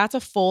was like, that's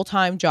a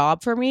full-time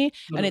job for me.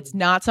 And it's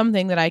not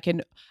something that I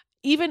can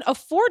even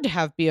afford to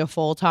have be a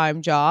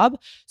full-time job.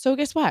 So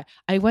guess what?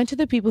 I went to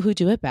the people who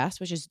do it best,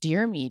 which is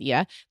Dear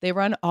Media. They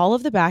run all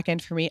of the back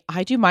end for me.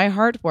 I do my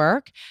hard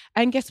work.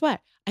 And guess what?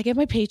 I get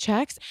my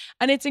paychecks,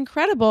 and it's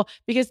incredible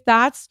because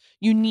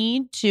you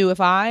need to,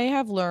 if I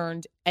have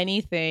learned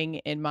anything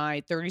in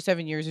my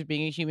 37 years of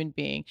being a human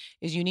being,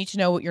 is you need to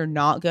know what you're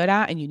not good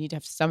at, and you need to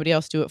have somebody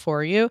else do it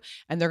for you.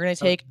 And they're going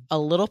to take a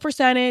little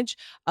percentage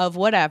of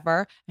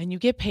whatever, and you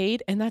get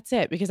paid, and that's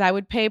it. Because I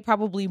would pay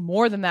probably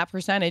more than that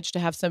percentage to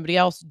have somebody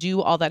else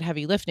do all that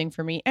heavy lifting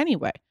for me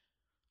anyway.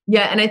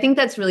 Yeah. And I think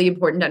that's really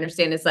important to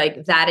understand is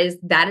like, that is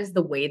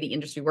the way the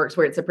industry works,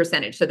 where it's a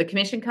percentage. So the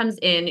commission comes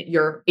in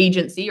your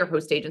agency, your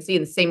host agency,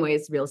 in the same way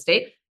as real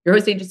estate. Your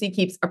host agency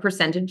keeps a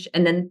percentage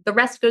and then the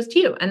rest goes to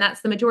you. And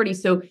that's the majority.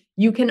 So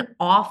you can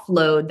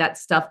offload that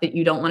stuff that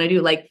you don't want to do.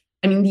 Like,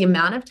 I mean, the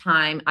amount of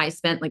time I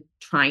spent like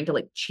trying to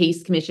like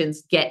chase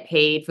commissions, get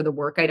paid for the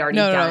work I'd already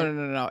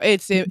done. No.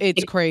 It's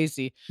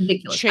crazy.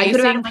 Ridiculous.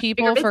 Chasing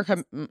people for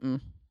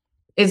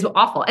is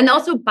awful. And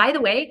also, by the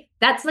way,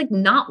 that's like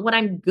not what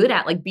I'm good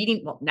at. Like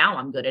now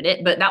I'm good at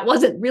it, but that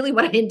wasn't really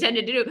what I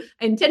intended to do.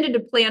 I intended to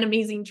plan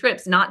amazing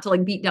trips, not to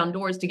like beat down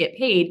doors to get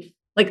paid.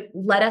 Like,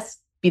 let us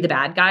be the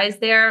bad guys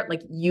there.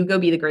 Like, you go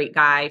be the great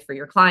guy for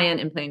your client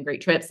and plan great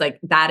trips. Like,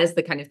 that is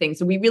the kind of thing.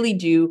 So we really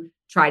do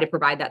try to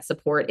provide that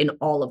support in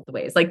all of the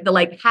ways. Like the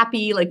like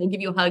happy, like we'll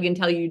give you a hug and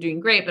tell you you're doing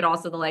great, but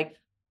also the like,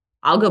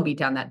 I'll go beat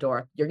down that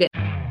door. You're getting.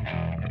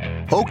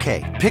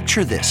 Okay,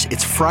 picture this.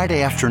 It's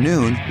Friday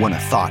afternoon when a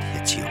thought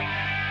hits you.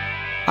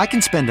 I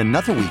can spend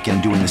another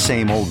weekend doing the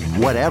same old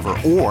whatever,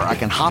 or I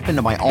can hop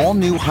into my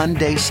all-new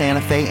Hyundai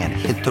Santa Fe and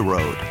hit the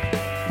road.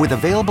 With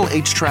available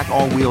H-Track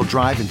all-wheel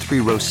drive and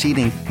 3-row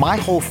seating, my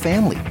whole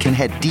family can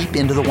head deep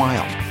into the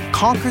wild.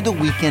 Conquer the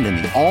weekend in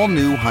the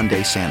all-new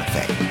Hyundai Santa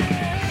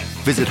Fe.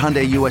 Visit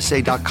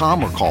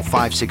HyundaiUSA.com or call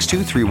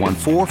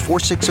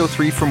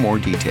 562-314-4603 for more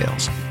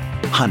details.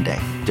 Hyundai,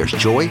 there's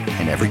joy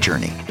in every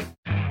journey.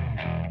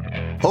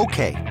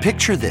 Okay,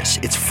 picture this.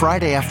 It's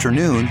Friday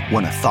afternoon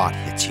when a thought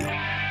hits you.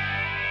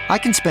 I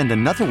can spend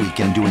another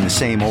weekend doing the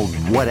same old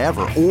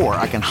whatever, or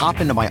I can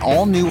hop into my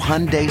all-new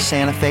Hyundai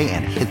Santa Fe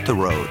and hit the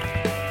road.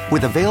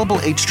 With available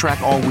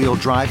H-Track all-wheel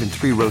drive and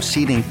 3-row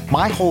seating,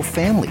 my whole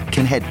family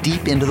can head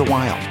deep into the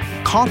wild.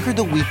 Conquer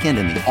the weekend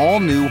in the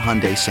all-new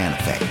Hyundai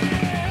Santa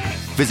Fe.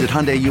 Visit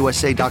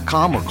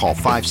HyundaiUSA.com or call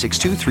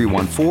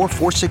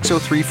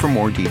 562-314-4603 for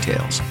more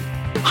details.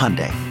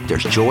 Hyundai,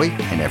 there's joy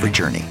in every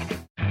journey.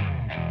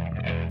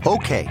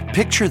 Okay,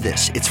 picture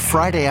this. It's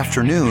Friday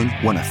afternoon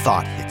when a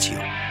thought hits you.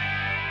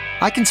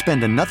 I can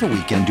spend another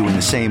weekend doing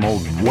the same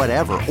old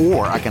whatever,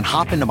 or I can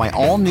hop into my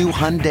all-new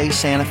Hyundai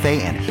Santa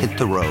Fe and hit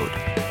the road.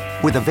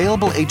 With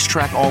available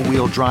H-Track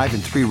all-wheel drive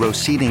and 3-row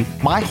seating,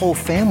 my whole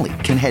family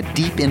can head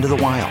deep into the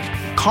wild.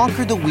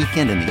 Conquer the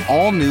weekend in the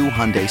all-new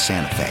Hyundai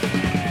Santa Fe.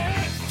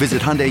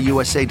 Visit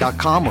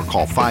HyundaiUSA.com or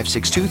call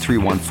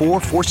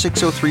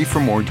 562-314-4603 for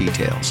more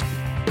details.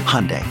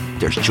 Hyundai,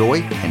 there's joy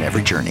in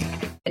every journey.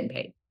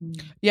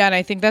 Yeah, and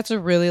I think that's a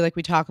really, like,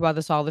 we talk about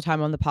this all the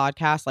time on the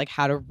podcast, like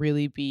how to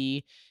really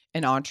be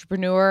an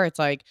entrepreneur. It's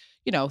like,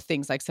 you know,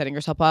 things like setting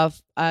yourself up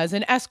as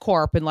an S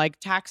corp and like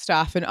tax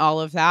stuff and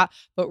all of that,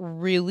 but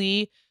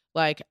really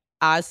like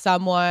as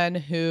someone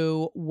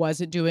who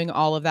wasn't doing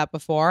all of that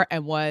before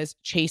and was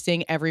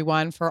chasing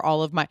everyone for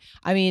all of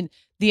I mean,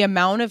 the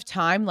amount of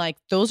time, like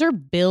those are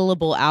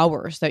billable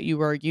hours that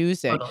you are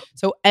using. Totally.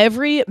 So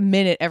every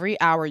minute, every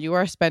hour you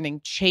are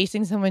spending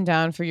chasing someone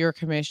down for your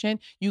commission,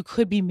 you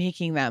could be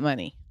making that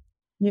money.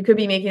 You could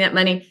be making that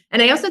money.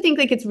 And I also think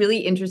like it's really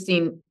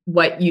interesting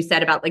what you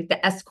said about like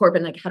the S Corp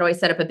and like, how do I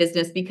set up a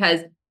business?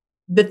 Because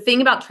the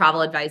thing about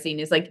travel advising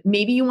is like,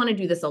 maybe you want to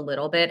do this a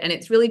little bit and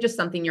it's really just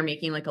something you're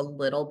making like a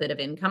little bit of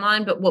income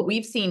on. But what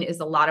we've seen is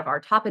a lot of our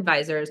top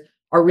advisors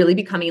are really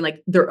becoming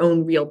like their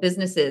own real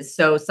businesses.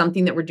 So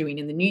something that we're doing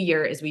in the new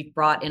year is we've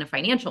brought in a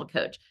financial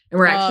coach and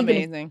we're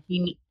actually going to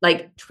be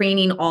like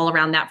training all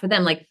around that for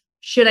them. Like,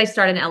 should I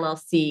start an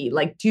LLC?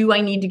 Like, do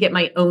I need to get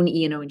my own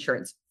E&O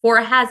insurance?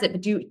 Fora has it,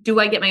 but do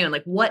I get my own?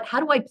 Like, how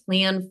do I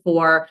plan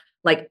for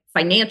like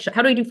financial?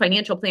 How do I do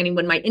financial planning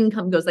when my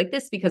income goes like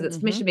this because it's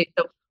commission based?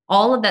 So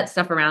all of that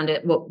stuff around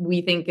it, what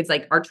we think is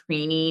like our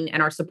training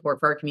and our support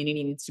for our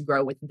community needs to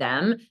grow with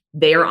them.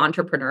 They are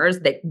entrepreneurs,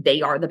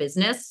 they are the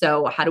business.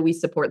 So how do we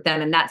support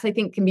them? And that's, I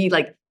think, can be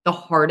like the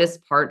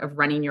hardest part of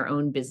running your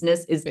own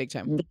business is big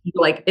time.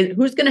 Like,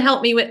 who's going to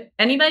help me with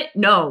anybody?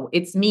 No,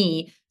 it's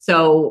me.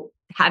 So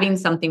having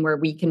something where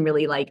we can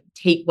really like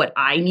take what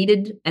I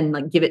needed and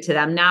like give it to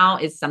them now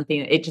is something,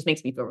 it just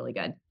makes me feel really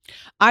good.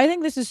 I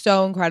think this is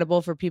so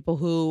incredible for people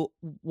who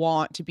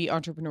want to be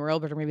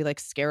entrepreneurial, but are maybe like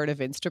scared of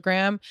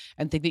Instagram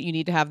and think that you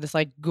need to have this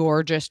like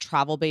gorgeous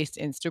travel based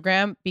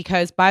Instagram.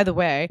 Because by the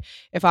way,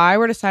 if I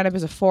were to sign up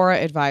as a Fora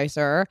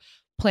advisor,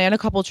 plan a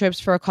couple trips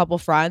for a couple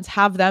friends,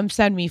 have them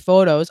send me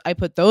photos, I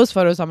put those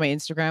photos on my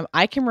Instagram,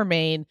 I can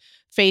remain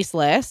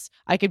faceless.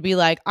 I could be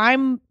like,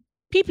 I'm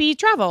PP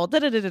travel,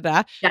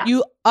 Yeah.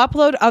 You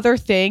upload other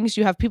things.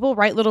 You have people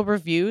write little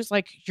reviews.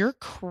 Like you're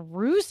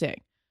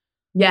cruising.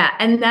 Yeah.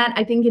 And that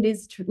I think it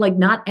is like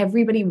not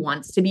everybody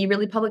wants to be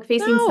really public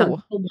facing. No. Some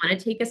people want to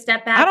take a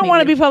step back. I don't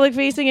want to be public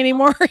facing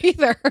anymore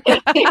either.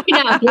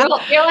 Yeah,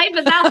 your life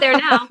is out there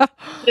now.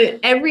 But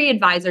every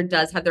advisor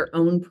does have their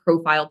own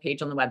profile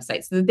page on the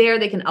website. So there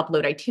they can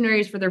upload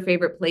itineraries for their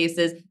favorite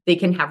places. They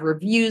can have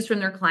reviews from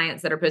their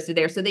clients that are posted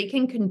there. So they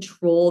can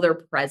control their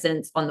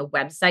presence on the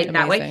website. Amazing.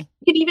 That way.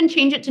 You can even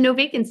change it to no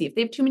vacancy. If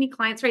they have too many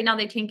clients right now,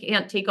 they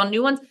can't take on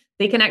new ones.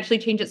 They can actually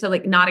change it so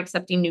like not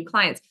accepting new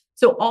clients.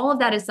 So all of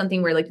that is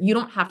something where like, you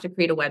don't have to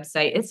create a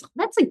website.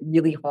 That's like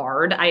really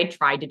hard. I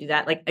tried to do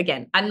that. Like,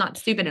 again, I'm not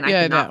stupid and I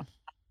cannot.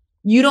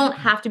 You don't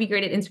have to be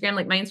great at Instagram.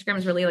 Like my Instagram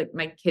is really like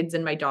my kids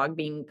and my dog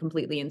being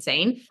completely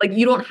insane. Like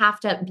you don't have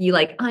to be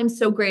like, I'm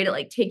so great at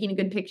like taking a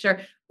good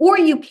picture, or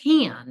you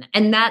can.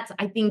 And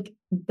I think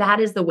that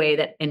is the way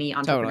that any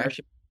entrepreneur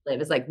should live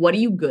is like, what are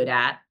you good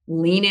at?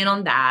 Lean in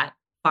on that,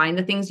 find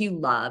the things you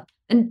love.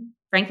 And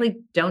frankly,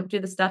 don't do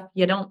the stuff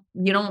you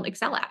don't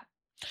excel at.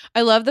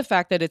 I love the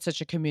fact that it's such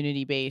a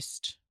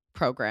community-based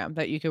program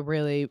that you could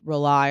really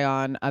rely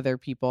on other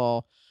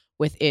people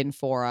within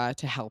Fora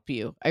to help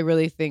you. I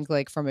really think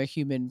like from a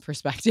human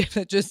perspective,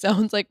 it just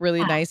sounds like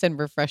really nice and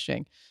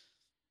refreshing.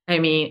 I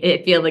mean,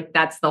 it feels like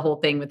that's the whole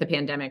thing with the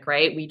pandemic,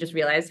 right? We just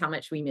realized how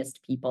much we missed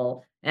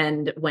people.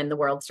 And when the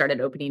world started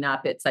opening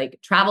up, it's like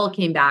travel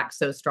came back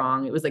so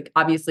strong. It was like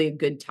obviously a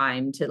good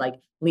time to like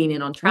lean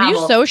in on travel.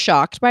 Were you so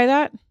shocked by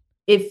that?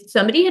 If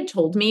somebody had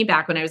told me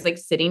back when I was like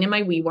sitting in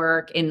my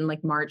WeWork in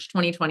like March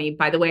 2020,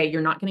 by the way, you're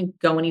not going to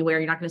go anywhere.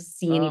 You're not going to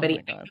see anybody.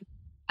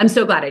 I'm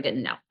so glad I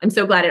didn't know. I'm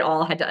so glad it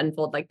all had to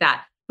unfold like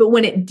that. But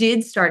when it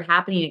did start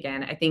happening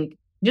again, I think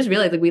just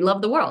realized like we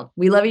love the world.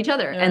 We love each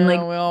other. And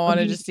like we all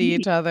wanted to see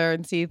each other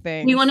and see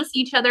things. We want to see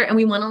each other and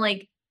we want to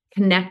like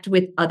connect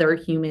with other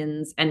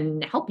humans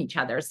and help each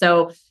other.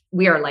 So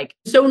we are like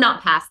so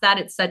not past that.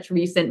 It's such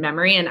recent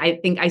memory. And I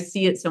think I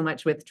see it so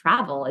much with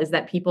travel is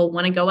that people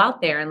want to go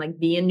out there and like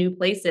be in new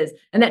places.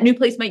 And that new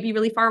place might be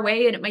really far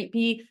away and it might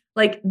be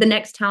like the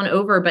next town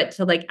over, but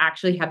to like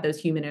actually have those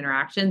human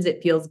interactions,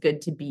 it feels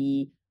good to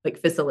be like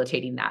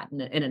facilitating that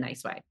in a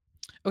nice way.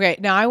 Okay.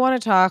 Now I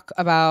want to talk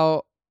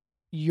about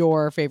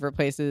your favorite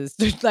places.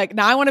 Like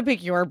now I want to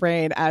pick your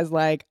brain as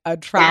like a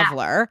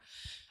traveler.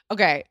 Yeah.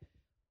 Okay.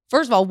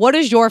 First of all, what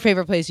is your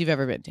favorite place you've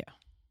ever been to?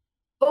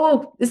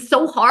 Oh, it's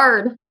so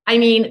hard. I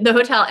mean, the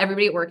hotel,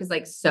 everybody at work is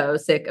like so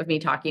sick of me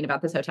talking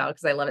about this hotel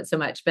because I love it so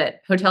much.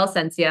 But Hotel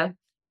Esencia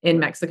in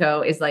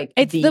Mexico is like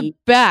it's the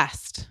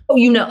best.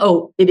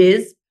 Oh, it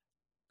is.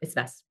 It's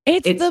best.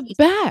 It's the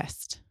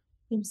best.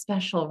 It's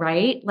special,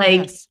 right?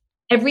 Like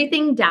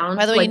everything down.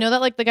 By the way, you know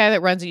that like the guy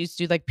that runs it used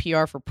to do like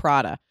PR for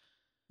Prada.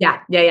 Yeah.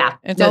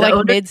 It's all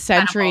like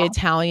mid-century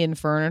Italian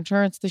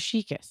furniture. It's the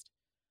chicest.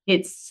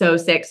 It's so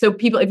sick. So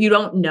people, if you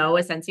don't know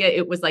Esencia,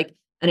 it was like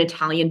an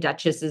Italian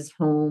duchess's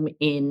home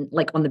in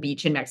like on the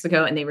beach in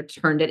Mexico. And they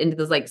returned it into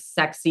this like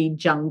sexy,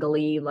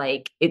 jungly,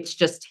 like it's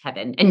just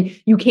heaven. And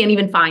you can't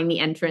even find the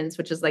entrance,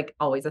 which is like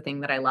always a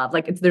thing that I love.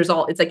 Like it's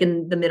like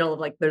in the middle of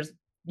like, there's,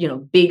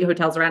 big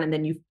hotels around and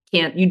then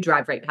you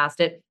drive right past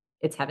it.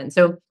 It's heaven.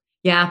 So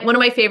yeah, one of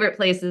my favorite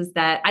places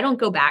that I don't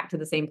go back to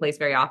the same place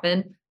very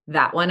often.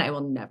 That one I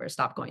will never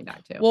stop going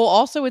back to. Well,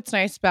 also what's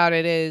nice about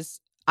it is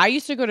I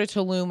used to go to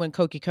Tulum when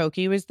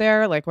Koki was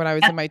there, like when I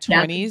was in my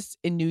 20s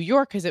in New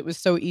York, because it was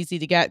so easy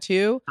to get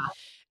to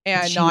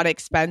and not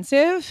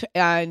expensive.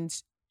 And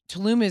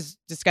Tulum is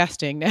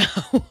disgusting now.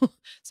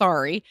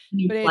 Sorry.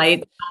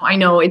 But I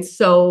know it's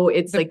so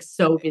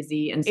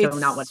busy and so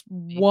not what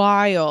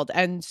wild.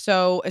 And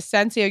so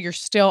Essentia, you're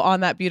still on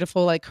that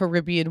beautiful like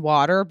Caribbean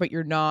water, but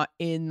you're not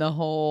in the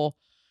whole,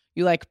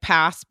 you like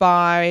pass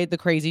by the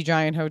crazy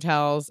giant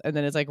hotels and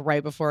then it's like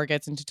right before it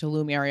gets into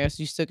Tulum area.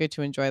 So you still get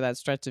to enjoy that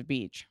stretch of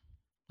beach.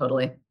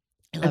 Totally.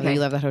 I love that you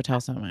love that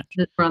hotel so much.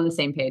 We're on the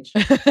same page.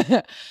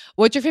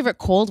 What's your favorite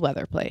cold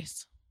weather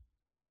place?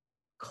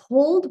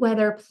 Cold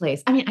weather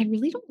place. I mean, I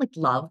really don't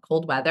love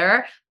cold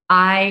weather.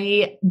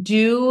 I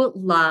do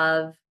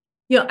love,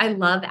 I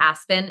love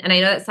Aspen. And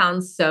I know that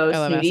sounds so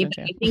snooty, but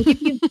I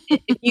think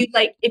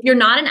if you're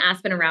not in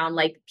Aspen around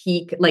like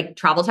peak, like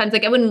travel times,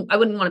 like I wouldn't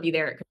want to be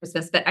there at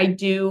Christmas, but I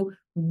do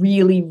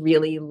really,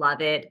 really love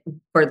it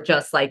for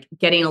just like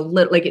getting a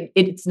little, like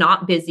it's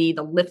not busy.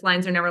 The lift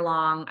lines are never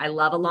long. I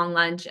love a long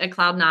lunch at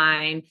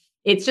Cloud9.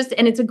 It's just,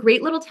 and it's a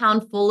great little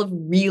town full of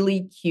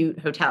really cute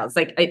hotels.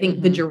 Like I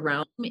think the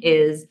Jerome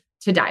is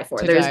to die for.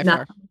 There's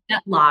nothing in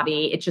that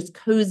lobby. It's just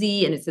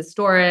cozy and it's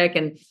historic.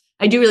 And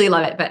I do really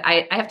love it, but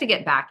I have to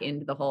get back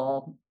into the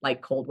whole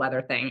like cold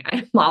weather thing.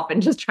 I'm often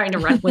just trying to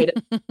run away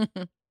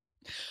to.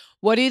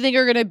 What do you think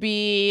are going to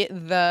be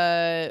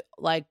the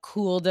like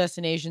cool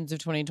destinations of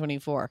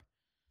 2024?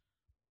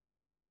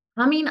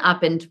 Coming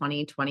up in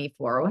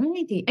 2024, what do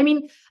I think? I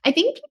mean, I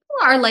think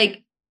people are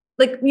like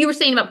you were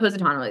saying about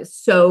Positano, it's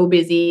so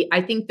busy.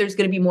 I think there's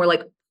going to be more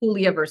like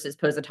Puglia versus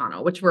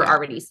Positano, which we're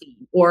already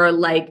seeing, or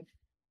like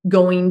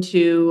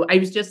I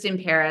was just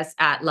in Paris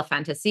at La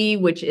Fantasy,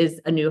 which is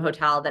a new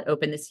hotel that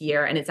opened this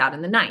year and it's out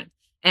in the night.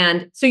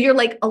 And so you're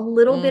like a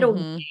little bit away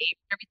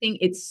from everything.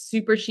 It's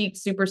super chic,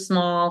 super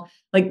small,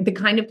 like the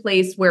kind of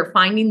place where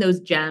finding those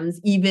gems,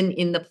 even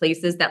in the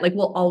places that like,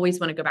 we'll always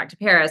want to go back to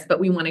Paris, but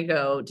we want to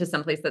go to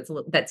some place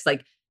that's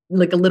like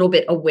a little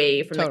bit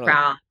away from the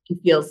crowd and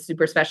feels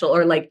super special.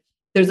 Or like,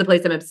 there's a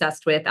place I'm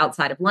obsessed with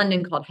outside of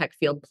London called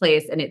Heckfield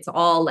Place. And it's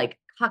all like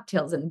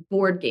cocktails and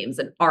board games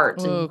and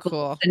art and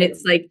cool. And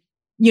it's like,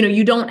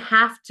 you don't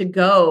have to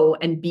go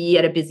and be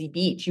at a busy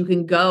beach. You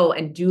can go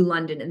and do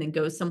London and then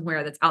go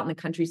somewhere that's out in the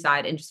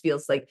countryside and just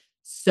feels like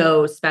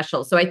so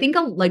special. So I think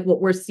like what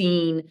we're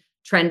seeing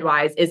trend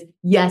wise is,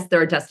 yes,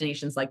 there are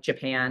destinations like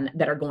Japan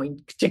that are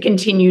going to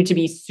continue to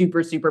be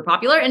super, super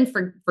popular and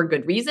for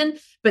good reason,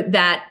 but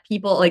that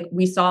people like,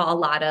 we saw a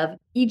lot of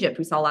Egypt,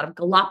 we saw a lot of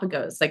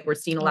Galapagos, like we're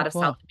seeing a lot of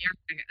South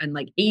America and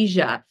like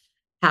Asia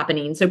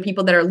happening. So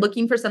people that are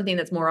looking for something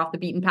that's more off the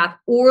beaten path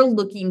or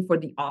looking for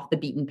the off the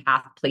beaten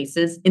path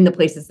places in the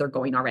places they're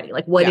going already.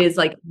 Like what is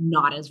like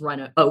not as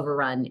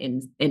overrun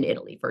in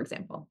Italy, for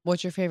example.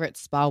 What's your favorite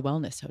spa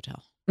wellness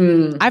hotel?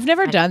 I've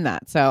never done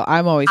that, so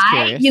I'm always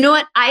curious. You know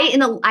what?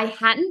 I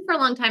hadn't for a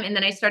long time, and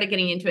then I started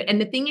getting into it. And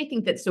the thing I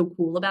think that's so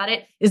cool about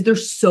it is they're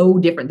so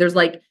different. There's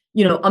like,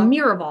 a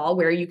Miraval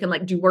where you can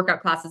like do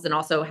workout classes and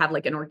also have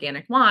like an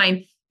organic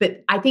wine.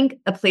 But I think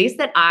a place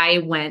that I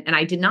went and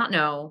I did not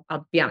know,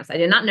 I'll be honest, I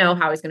did not know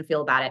how I was going to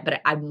feel about it,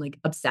 but I'm like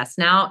obsessed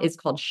now, is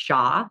called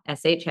Sha,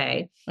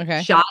 S-H-A.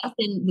 Okay. Sha is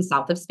in the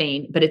south of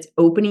Spain, but it's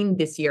opening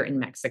this year in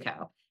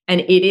Mexico.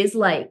 And it is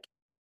like,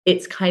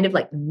 it's kind of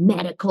like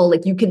medical,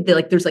 like you could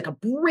like, there's like a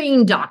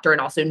brain doctor and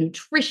also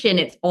nutrition.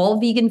 It's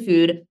all vegan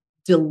food,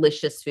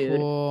 delicious food,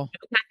 no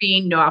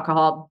caffeine, no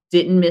alcohol,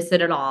 didn't miss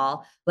it at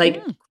all.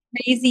 Like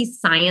crazy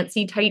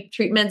sciencey type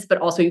treatments, but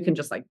also you can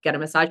just like get a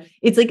massage.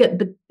 It's like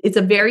it's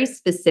a very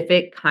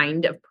specific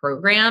kind of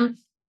program.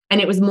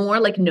 And it was more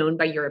like known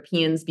by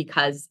Europeans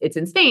because it's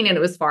in Spain and it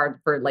was far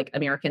for like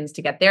Americans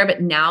to get there.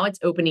 But now it's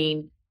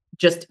opening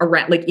just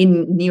around like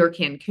in near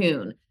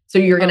Cancun. So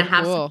you're going to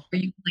have somewhere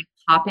you can like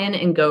hop in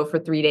and go for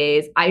 3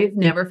 days. I've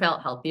never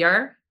felt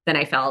healthier than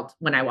I felt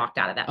when I walked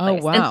out of that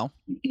place. Oh, wow.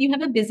 And you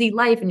have a busy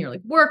life and you're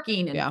like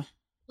working and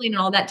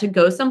all that, to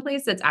go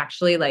someplace that's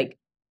actually like,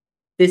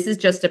 this is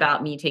just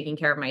about me taking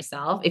care of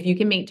myself. If you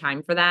can make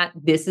time for that,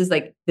 this is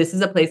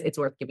a place it's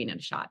worth giving it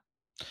a shot.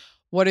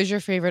 What is your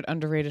favorite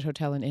underrated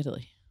hotel in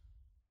Italy?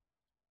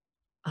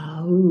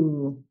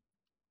 Oh,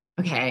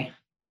 okay.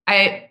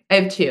 I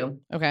have two.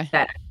 Okay.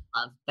 That I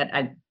love, that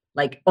I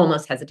like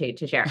almost hesitate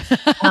to share.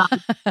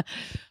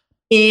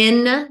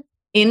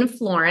 In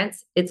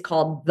Florence, it's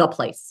called The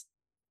Place.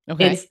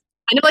 Okay. It's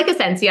kind of like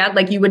Essentia.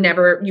 Like you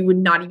would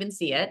not even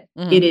see it.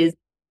 It is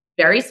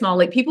very small.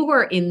 Like people who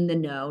are in the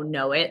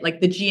know it. Like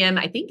the GM,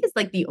 I think, is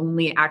like the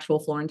only actual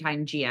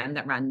Florentine GM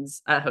that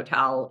runs a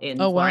hotel in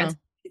Florence.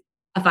 Wow.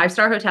 A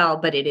 5-star hotel,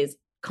 but it is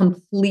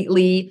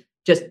completely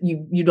just,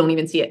 you don't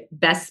even see it.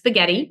 Best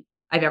spaghetti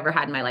I've ever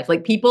had in my life.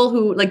 Like people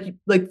who like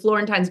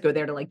Florentines go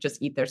there to like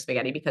just eat their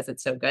spaghetti because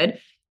it's so good.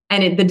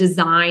 And the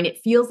design, it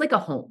feels like a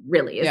home,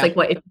 really. It's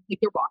like if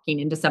you're walking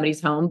into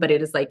somebody's home, but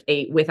it is like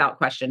without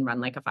question, run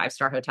like a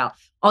 5-star hotel.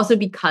 Also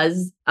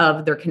because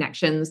of their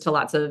connections to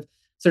lots of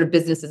sort of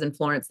businesses in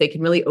Florence, they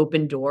can really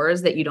open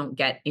doors that you don't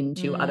get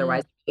into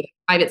otherwise.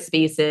 Private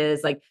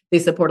spaces, like they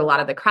support a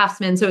lot of the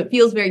craftsmen. So it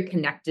feels very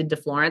connected to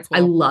Florence. Cool.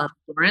 I love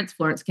Florence.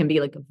 Florence can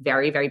be like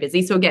very, very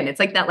busy. So again, it's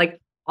like that,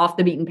 like off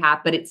the beaten path,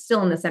 but it's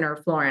still in the center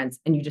of Florence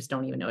and you just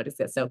don't even know it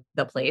exists. So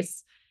the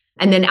place.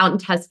 And then out in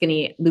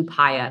Tuscany,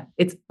 Lupaya,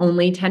 it's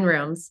only 10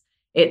 rooms.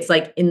 It's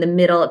like in the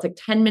middle. It's like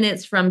 10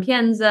 minutes from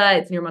Pienza.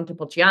 It's near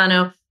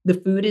Montepulciano. The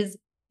food is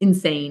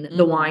insane.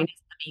 The wine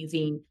is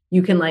amazing.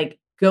 You can like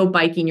go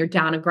biking. You're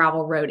down a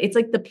gravel road. It's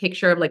like the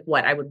picture of like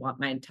what I would want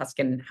my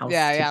Tuscan house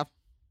to be.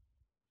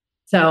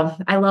 So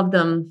I love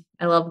them.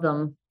 I love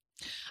them.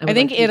 I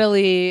think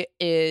Italy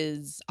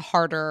is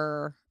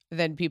harder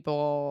than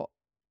people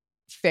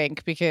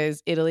think,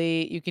 because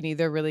Italy, you can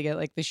either really get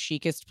like the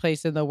chicest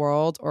place in the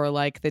world or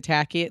like the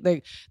tacky.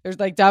 Like there's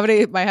like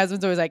Davide, my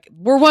husband's always like,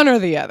 we're one or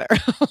the other.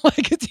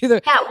 Like it's either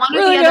one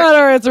really or the other,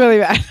 good or it's really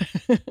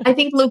bad. I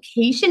think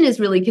location is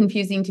really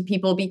confusing to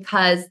people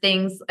because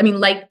things, I mean,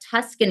 like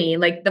Tuscany,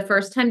 like the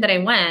first time that I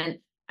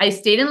went, I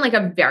stayed in like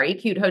a very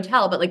cute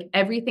hotel, but like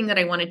everything that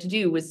I wanted to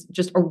do was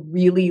just a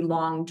really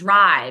long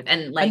drive.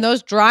 And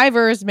those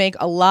drivers make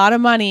a lot of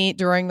money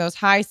during those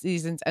high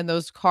seasons, and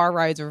those car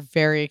rides are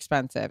very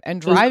expensive. And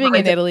driving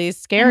in Italy is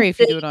scary if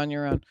you do it on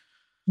your own.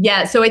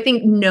 Yeah. So I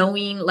think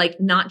knowing like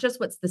not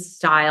just what's the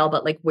style,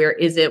 but like where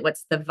is it?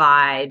 What's the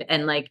vibe?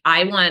 And like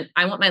I want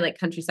my like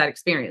countryside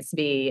experience to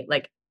be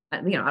like,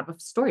 you know, out of a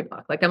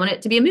storybook. Like I want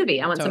it to be a movie.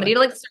 I want somebody to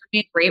like serve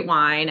me great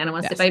wine, and I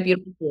want to sit by a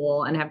beautiful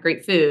pool and have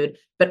great food,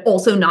 but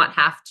also not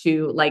have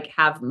to like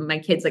have my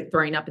kids like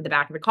throwing up in the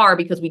back of the car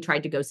because we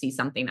tried to go see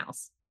something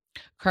else.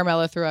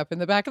 Carmela threw up in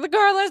the back of the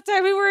car last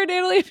time we were in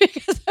Italy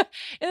because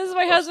it was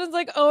my husband's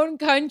like own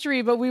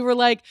country. But we were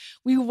like,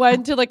 we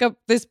went to like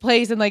this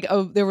place and like,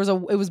 it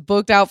was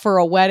booked out for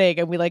a wedding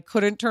and we like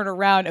couldn't turn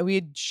around, and we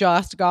had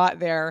just got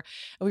there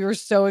and we were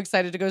so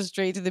excited to go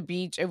straight to the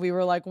beach, and we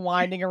were like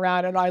winding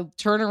around, and I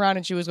turned around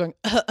and she was going,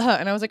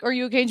 and I was like, are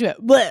you okay? And she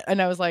went, bleh.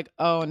 And I was like,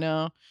 oh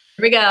no.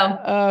 Here we go.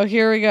 Oh,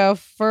 here we go.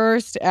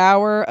 First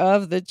hour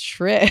of the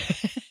trip.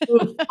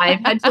 Oof,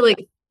 I've had to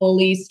like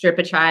fully strip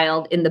a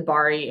child in the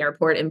Bari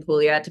airport in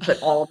Puglia to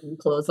put all of them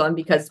clothes on,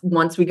 because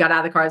once we got out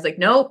of the car, I was like,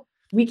 nope,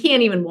 we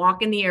can't even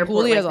walk in the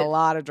airport. Puglia has a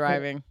lot of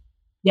driving.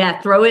 Yeah,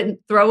 throw it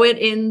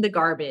in the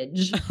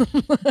garbage.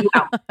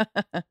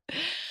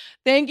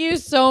 Thank you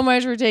so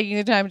much for taking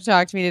the time to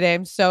talk to me today.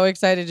 I'm so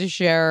excited to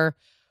share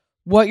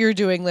what you're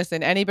doing.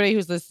 Listen, anybody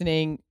who's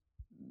listening,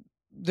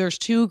 there's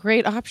two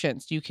great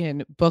options. You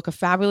can book a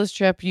fabulous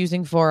trip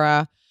using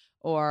Fora,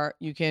 or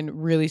you can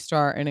really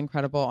start an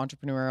incredible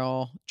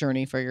entrepreneurial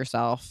journey for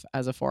yourself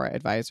as a Fora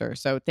advisor.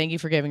 So thank you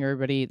for giving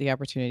everybody the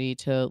opportunity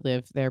to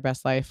live their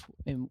best life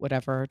in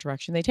whatever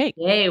direction they take.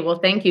 Hey, well,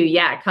 thank you.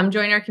 Yeah, come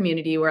join our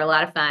community. We're a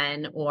lot of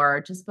fun,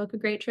 or just book a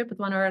great trip with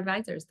one of our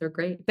advisors. They're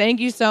great. Thank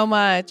you so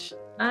much.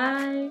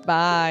 Bye.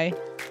 Bye.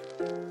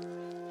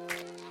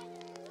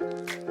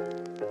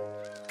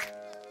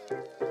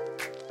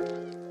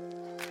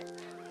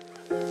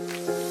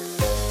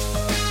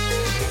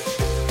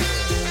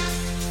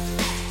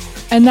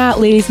 And that,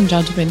 ladies and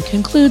gentlemen,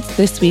 concludes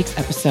this week's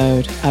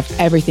episode of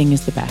Everything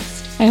is the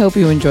Best. I hope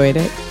you enjoyed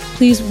it.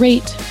 Please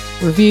rate,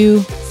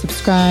 review,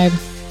 subscribe,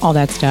 all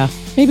that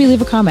stuff. Maybe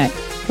leave a comment.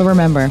 But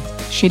remember,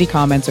 shitty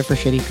comments are for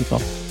shitty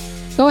people.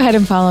 Go ahead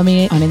and follow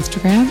me on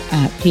Instagram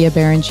at Pia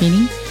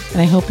Barancini. And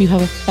I hope you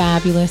have a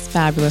fabulous,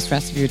 fabulous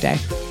rest of your day.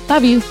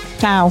 Love you.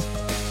 Ciao.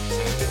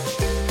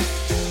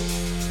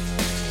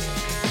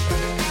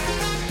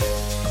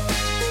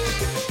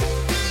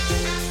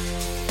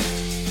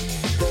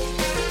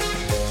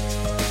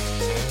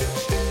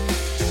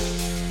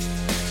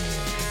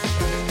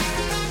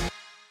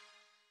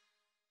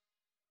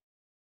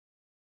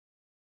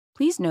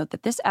 Please note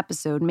that this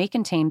episode may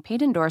contain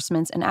paid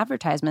endorsements and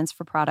advertisements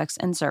for products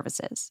and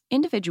services.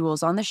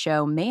 Individuals on the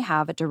show may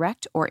have a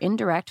direct or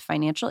indirect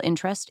financial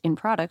interest in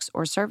products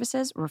or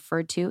services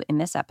referred to in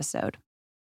this episode.